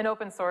say. In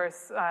open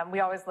source, we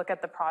always look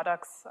at the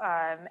products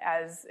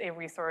as a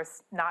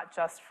resource, not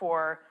just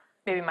for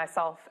maybe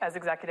myself as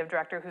executive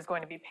director who's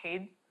going to be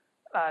paid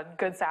a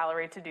good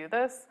salary to do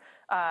this,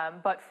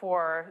 but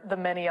for the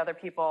many other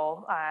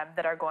people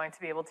that are going to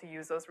be able to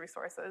use those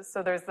resources.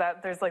 So there's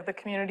like the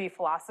community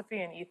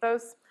philosophy and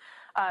ethos.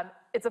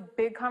 It's a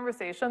big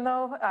conversation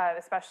though,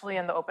 especially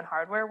in the open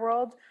hardware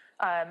world.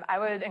 I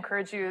would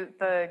encourage you,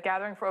 the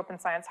Gathering for Open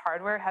Science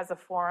Hardware has a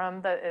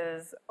forum that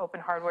is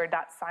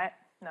openhardware.science,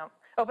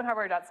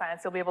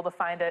 you'll be able to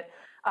find it.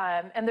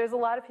 And there's a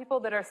lot of people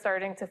that are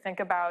starting to think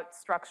about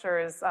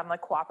structures, like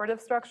cooperative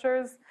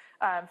structures,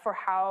 for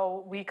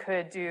how we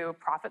could do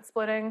profit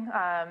splitting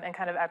and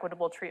kind of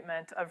equitable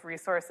treatment of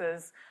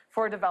resources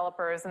for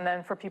developers and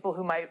then for people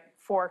who might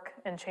fork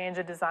and change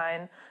a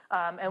design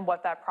and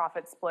what that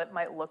profit split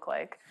might look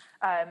like.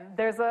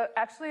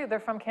 Actually, they're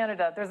from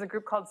Canada. There's a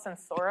group called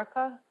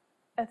Sensorica,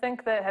 I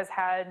think, that has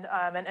had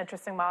an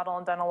interesting model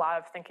and done a lot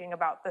of thinking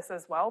about this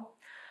as well.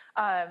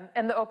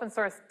 In the open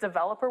source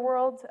developer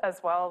world as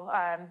well,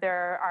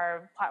 there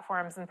are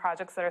platforms and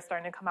projects that are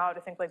starting to come out,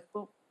 I think like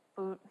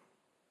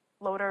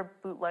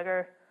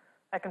Bootlegger,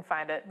 I can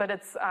find it. But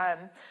it's,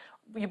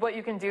 what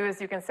you can do is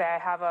you can say, I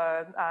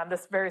have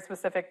this very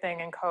specific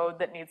thing in code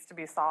that needs to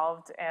be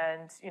solved,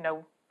 and you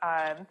know,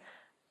 I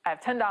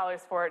have $10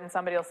 for it, and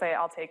somebody will say,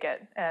 I'll take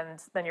it, and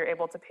then you're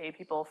able to pay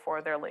people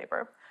for their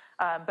labor.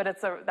 But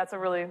that's a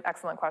really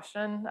excellent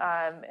question,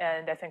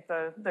 and I think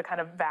the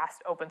kind of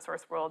vast open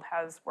source world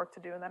has work to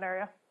do in that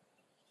area.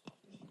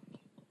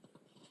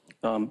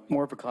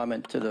 More of a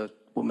comment to the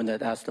woman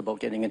that asked about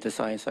getting into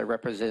science. I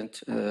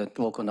represent a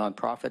local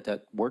nonprofit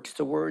that works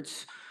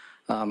towards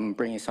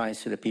bringing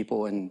science to the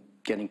people and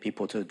getting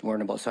people to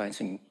learn about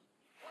science and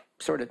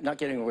sort of not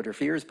getting over their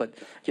fears, but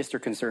just their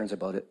concerns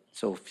about it.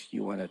 So if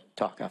you want to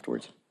talk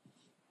afterwards.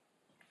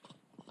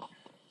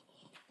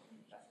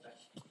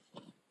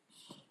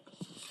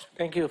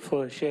 Thank you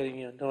for sharing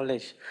your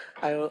knowledge.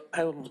 I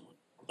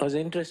was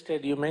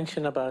interested, you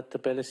mentioned about the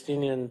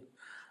Palestinian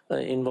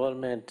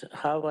involvement.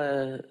 How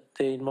are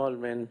the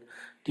involvement?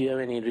 Do you have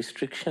any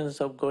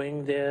restrictions of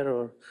going there,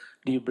 or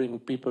do you bring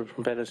people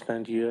from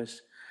Palestine to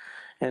US?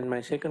 And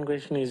my second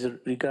question is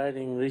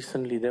regarding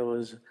recently there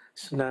was a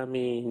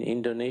tsunami in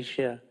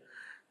Indonesia.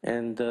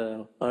 and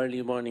the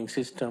early warning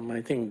system,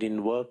 I think,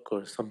 didn't work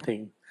or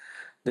something.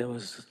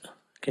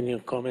 Can you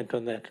comment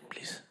on that,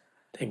 please?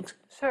 Thanks.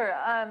 Sure.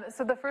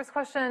 So the first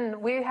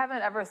question, we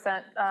haven't ever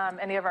sent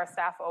any of our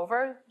staff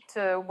over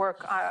to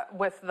work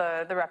with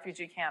the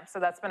refugee camp. So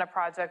that's been a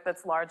project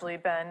that's largely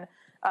been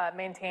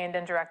maintained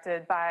and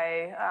directed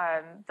by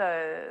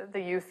the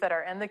youth that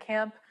are in the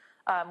camp,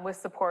 with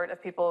support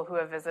of people who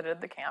have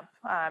visited the camp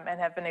and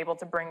have been able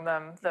to bring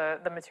them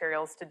the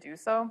materials to do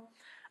so.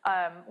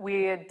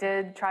 We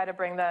did try to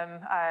bring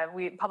them,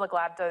 Public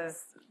Lab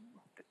does,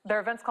 there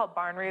are events called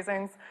barn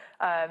raisings.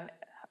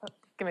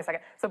 Give me a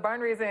second. So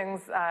barn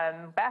raisings,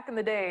 back in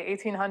the day,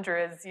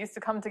 1800s, used to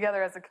come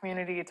together as a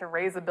community to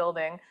raise a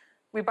building.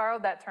 We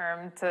borrowed that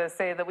term to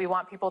say that we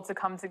want people to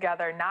come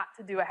together, not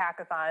to do a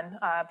hackathon,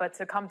 but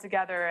to come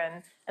together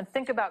and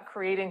think about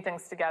creating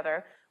things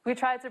together. We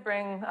tried to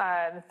bring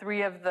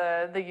 3 of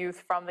the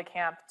youth from the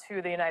camp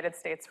to the United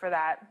States for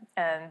that,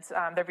 and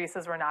their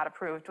visas were not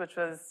approved, which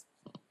was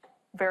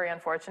very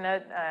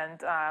unfortunate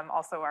and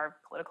also our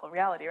political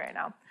reality right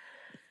now.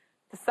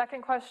 The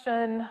second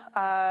question,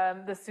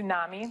 the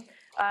tsunami.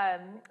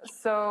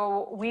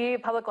 So we,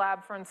 Public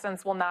Lab, for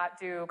instance, will not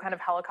do kind of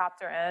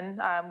helicopter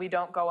in. We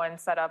don't go and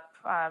set up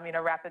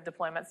rapid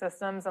deployment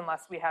systems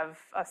unless we have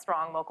a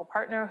strong local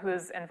partner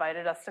who's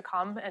invited us to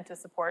come and to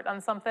support on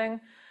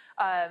something.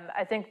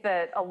 I think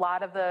that a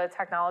lot of the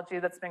technology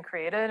that's been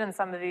created in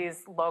some of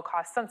these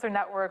low-cost sensor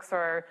networks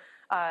or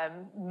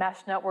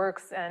mesh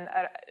networks, and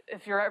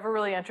if you're ever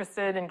really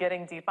interested in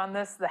getting deep on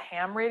this, the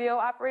ham radio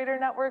operator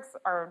networks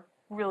are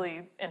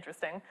really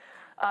interesting.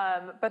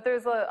 But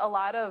there's a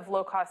lot of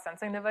low-cost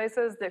sensing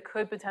devices that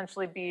could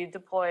potentially be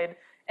deployed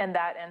in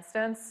that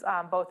instance,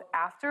 both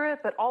after it,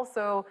 but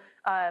also,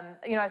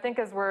 I think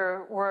as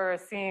we're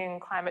seeing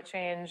climate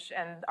change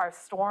and our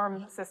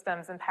storm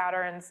systems and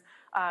patterns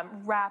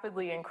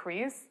rapidly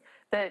increase,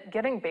 that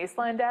getting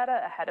baseline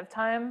data ahead of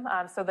time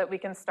so that we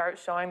can start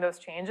showing those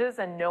changes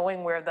and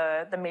knowing where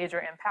the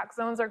major impact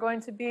zones are going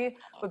to be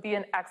would be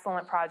an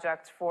excellent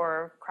project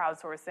for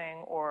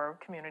crowdsourcing or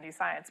community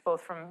science,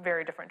 both from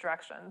very different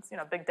directions,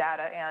 big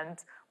data and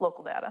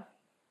local data.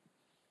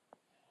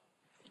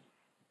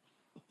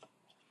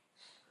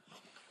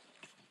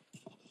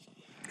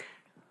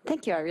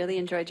 Thank you. I really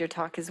enjoyed your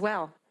talk as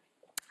well.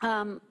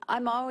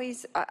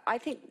 I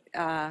think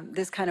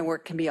this kind of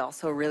work can be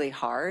also really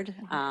hard.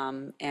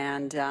 I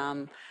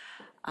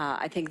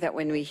think that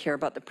when we hear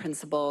about the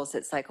principles,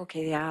 it's like,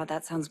 okay, yeah,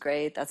 that sounds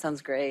great, that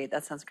sounds great,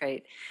 that sounds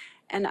great.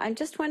 And I'm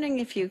just wondering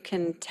if you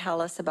can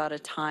tell us about a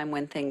time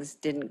when things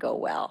didn't go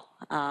well,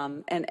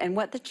 and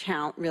what the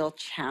real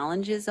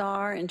challenges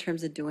are in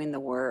terms of doing the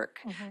work.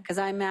 Because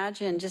I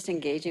imagine just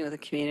engaging with the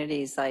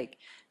communities, like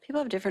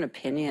people have different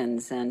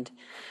opinions, and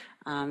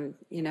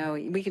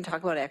we can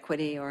talk about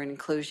equity or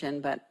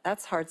inclusion, but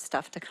that's hard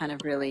stuff to kind of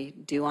really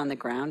do on the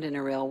ground in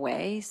a real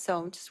way. So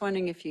I'm just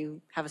wondering if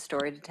you have a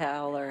story to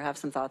tell or have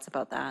some thoughts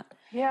about that.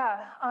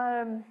 Yeah,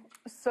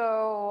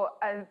 so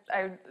I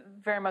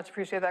very much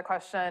appreciate that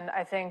question.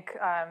 I think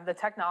the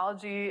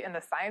technology and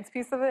the science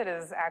piece of it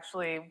is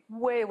actually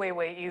way, way,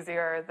 way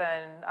easier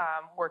than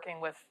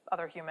working with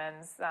other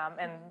humans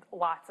and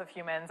lots of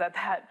humans at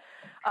that.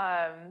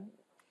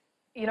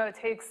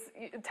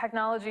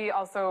 Technology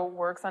also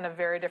works on a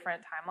very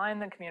different timeline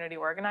than community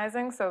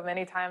organizing. So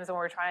many times when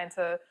we're trying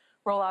to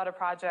roll out a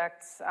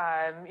project,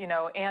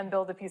 and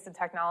build a piece of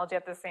technology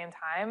at the same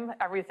time,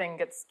 everything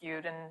gets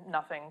skewed and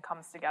nothing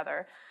comes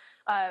together.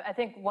 I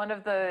think one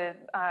of the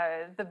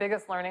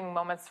biggest learning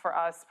moments for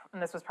us,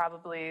 and this was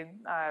probably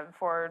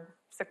 5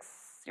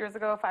 years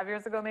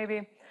ago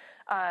maybe,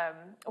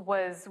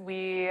 was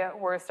we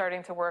were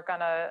starting to work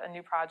on a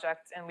new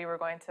project, and we were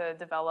going to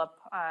develop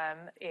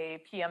a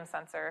PM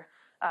sensor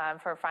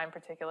for fine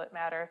particulate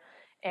matter.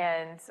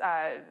 And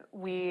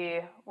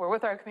we were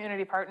with our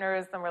community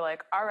partners, and we're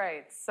like, all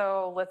right,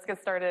 so let's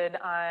get started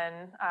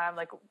on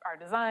our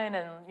design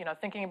and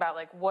thinking about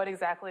what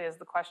exactly is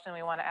the question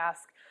we want to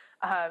ask.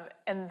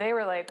 And they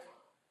were like,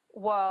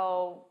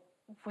 well,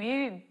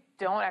 we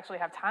don't actually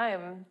have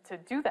time to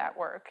do that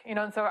work,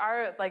 and so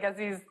as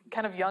these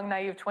kind of young,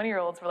 naive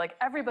 20-year-olds, we're like,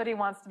 everybody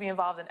wants to be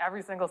involved in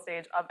every single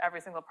stage of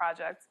every single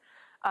project.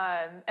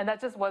 And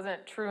that just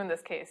wasn't true in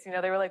this case.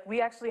 They were like,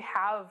 we actually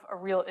have a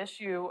real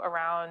issue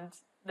around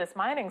this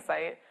mining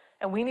site,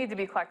 and we need to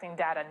be collecting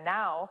data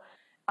now.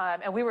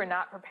 And we were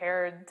not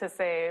prepared to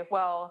say,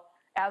 well,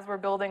 as we're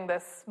building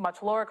this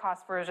much lower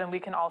cost version,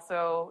 we can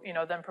also,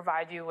 then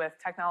provide you with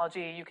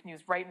technology you can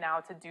use right now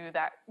to do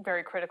that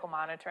very critical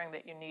monitoring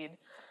that you need.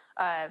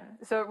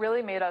 So it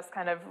really made us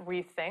kind of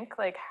rethink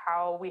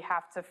how we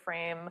have to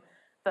frame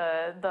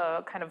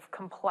the kind of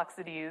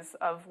complexities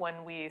of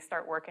when we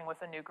start working with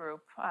a new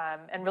group,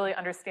 and really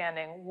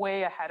understanding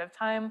way ahead of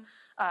time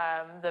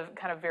the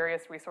kind of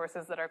various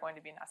resources that are going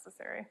to be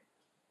necessary.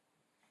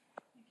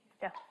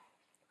 Yeah.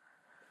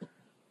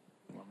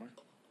 One more?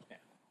 Yeah.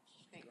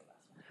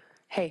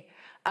 Hey,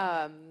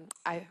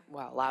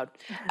 loud.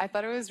 I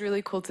thought it was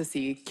really cool to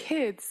see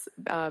kids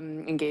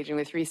engaging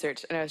with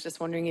research, and I was just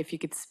wondering if you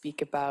could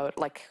speak about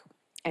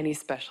any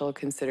special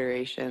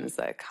considerations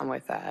that come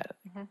with that?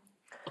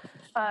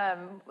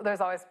 There's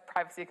always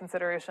privacy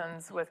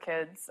considerations with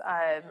kids.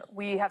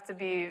 We have to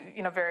be,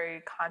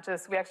 very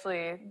conscious. We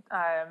actually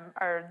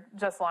are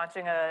just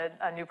launching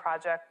a new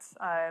project,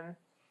 I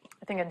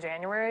think in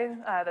January,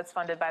 that's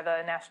funded by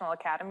the National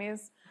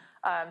Academies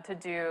to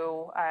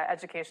do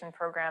education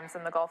programs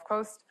in the Gulf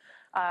Coast.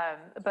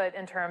 But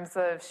in terms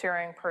of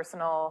sharing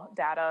personal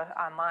data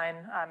online,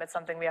 it's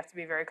something we have to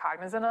be very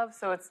cognizant of.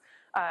 So it's,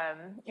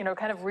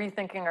 kind of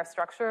rethinking our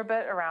structure a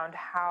bit around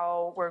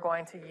how we're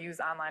going to use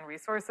online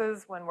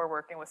resources when we're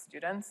working with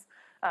students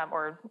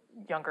or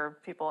younger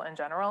people in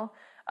general.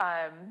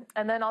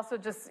 And then also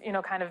just,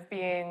 kind of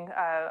being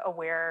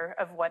aware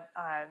of what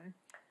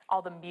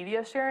all the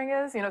media sharing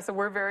is. So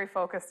we're very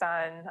focused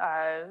on,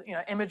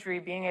 imagery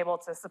being able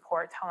to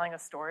support telling a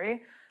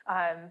story.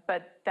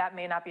 But that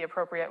may not be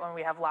appropriate when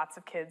we have lots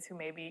of kids who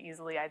may be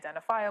easily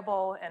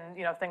identifiable and,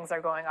 things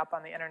are going up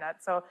on the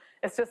internet. So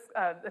it's just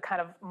a kind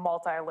of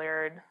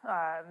multi-layered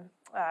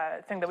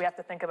thing that we have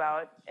to think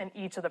about in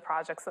each of the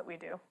projects that we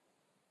do.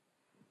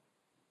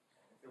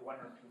 One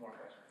or two more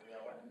questions.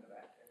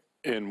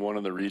 In one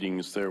of the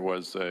readings, there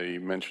was a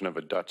mention of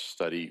a Dutch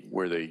study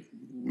where they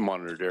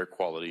monitored air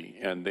quality,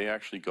 and they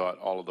actually got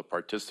all of the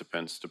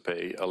participants to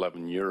pay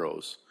 11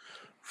 euros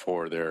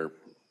for their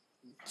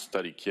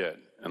study kit,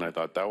 and I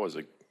thought that was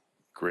a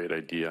great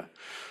idea.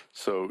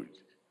 So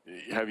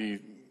have you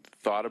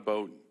thought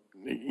about,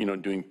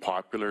 doing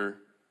popular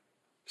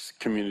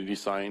community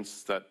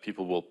science that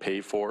people will pay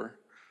for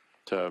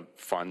to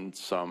fund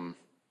some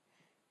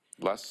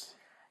less?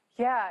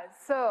 Yeah,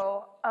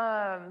 so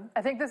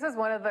I think this is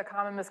one of the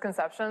common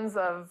misconceptions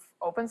of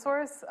open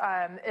source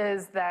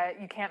is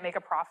that you can't make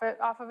a profit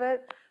off of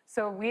it.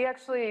 So we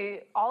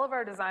actually, all of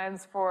our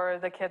designs for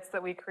the kits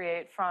that we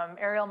create, from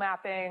aerial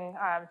mapping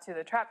to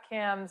the trap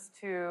cams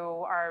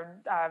to our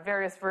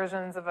various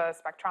versions of a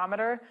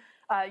spectrometer,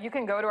 you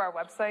can go to our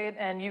website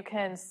and you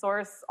can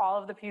source all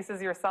of the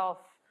pieces yourself.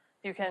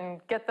 You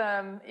can get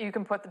them, you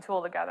can put the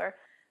tool together.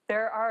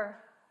 There are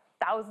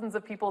thousands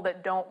of people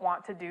that don't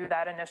want to do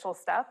that initial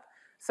step.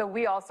 So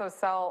we also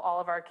sell all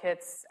of our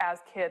kits as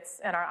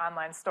kits in our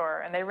online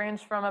store, and they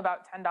range from about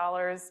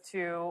 $10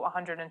 to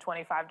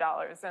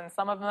 $125. And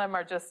some of them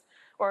are just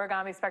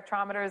origami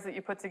spectrometers that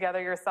you put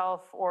together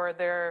yourself, or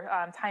they're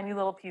tiny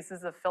little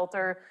pieces of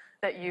filter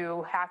that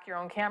you hack your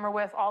own camera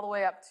with, all the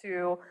way up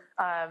to,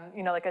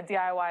 like a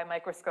DIY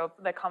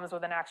microscope that comes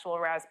with an actual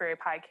Raspberry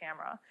Pi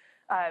camera.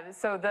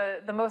 So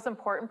the most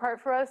important part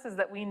for us is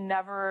that we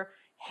never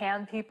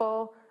hand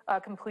people a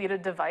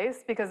completed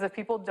device, because if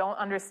people don't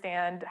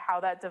understand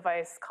how that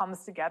device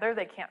comes together,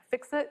 they can't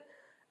fix it,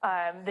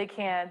 they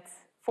can't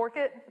fork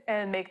it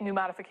and make new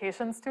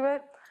modifications to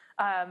it.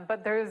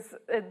 But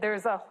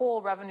there's a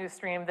whole revenue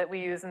stream that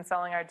we use in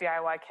selling our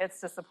DIY kits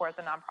to support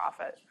the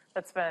nonprofit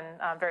that's been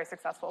very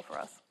successful for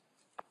us.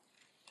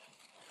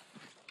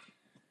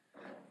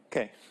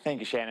 Okay, thank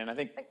you, Shannon. I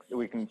think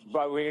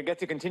we get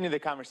to continue the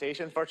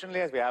conversation, fortunately,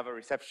 as we have a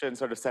reception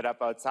sort of set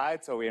up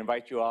outside. So we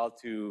invite you all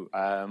to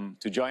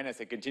join us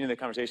and continue the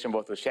conversation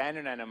both with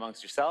Shannon and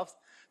amongst yourselves.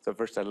 So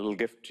first, a little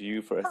gift to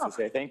you for us to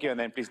say thank you, and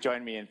then please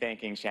join me in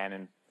thanking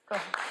Shannon. Go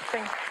ahead.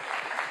 Thanks.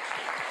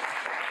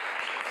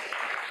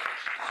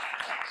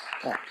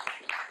 Yeah.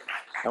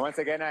 And once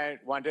again, I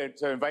wanted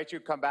to invite you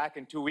to come back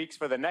in 2 weeks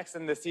for the next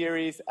in the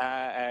series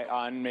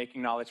on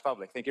making knowledge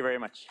public. Thank you very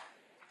much.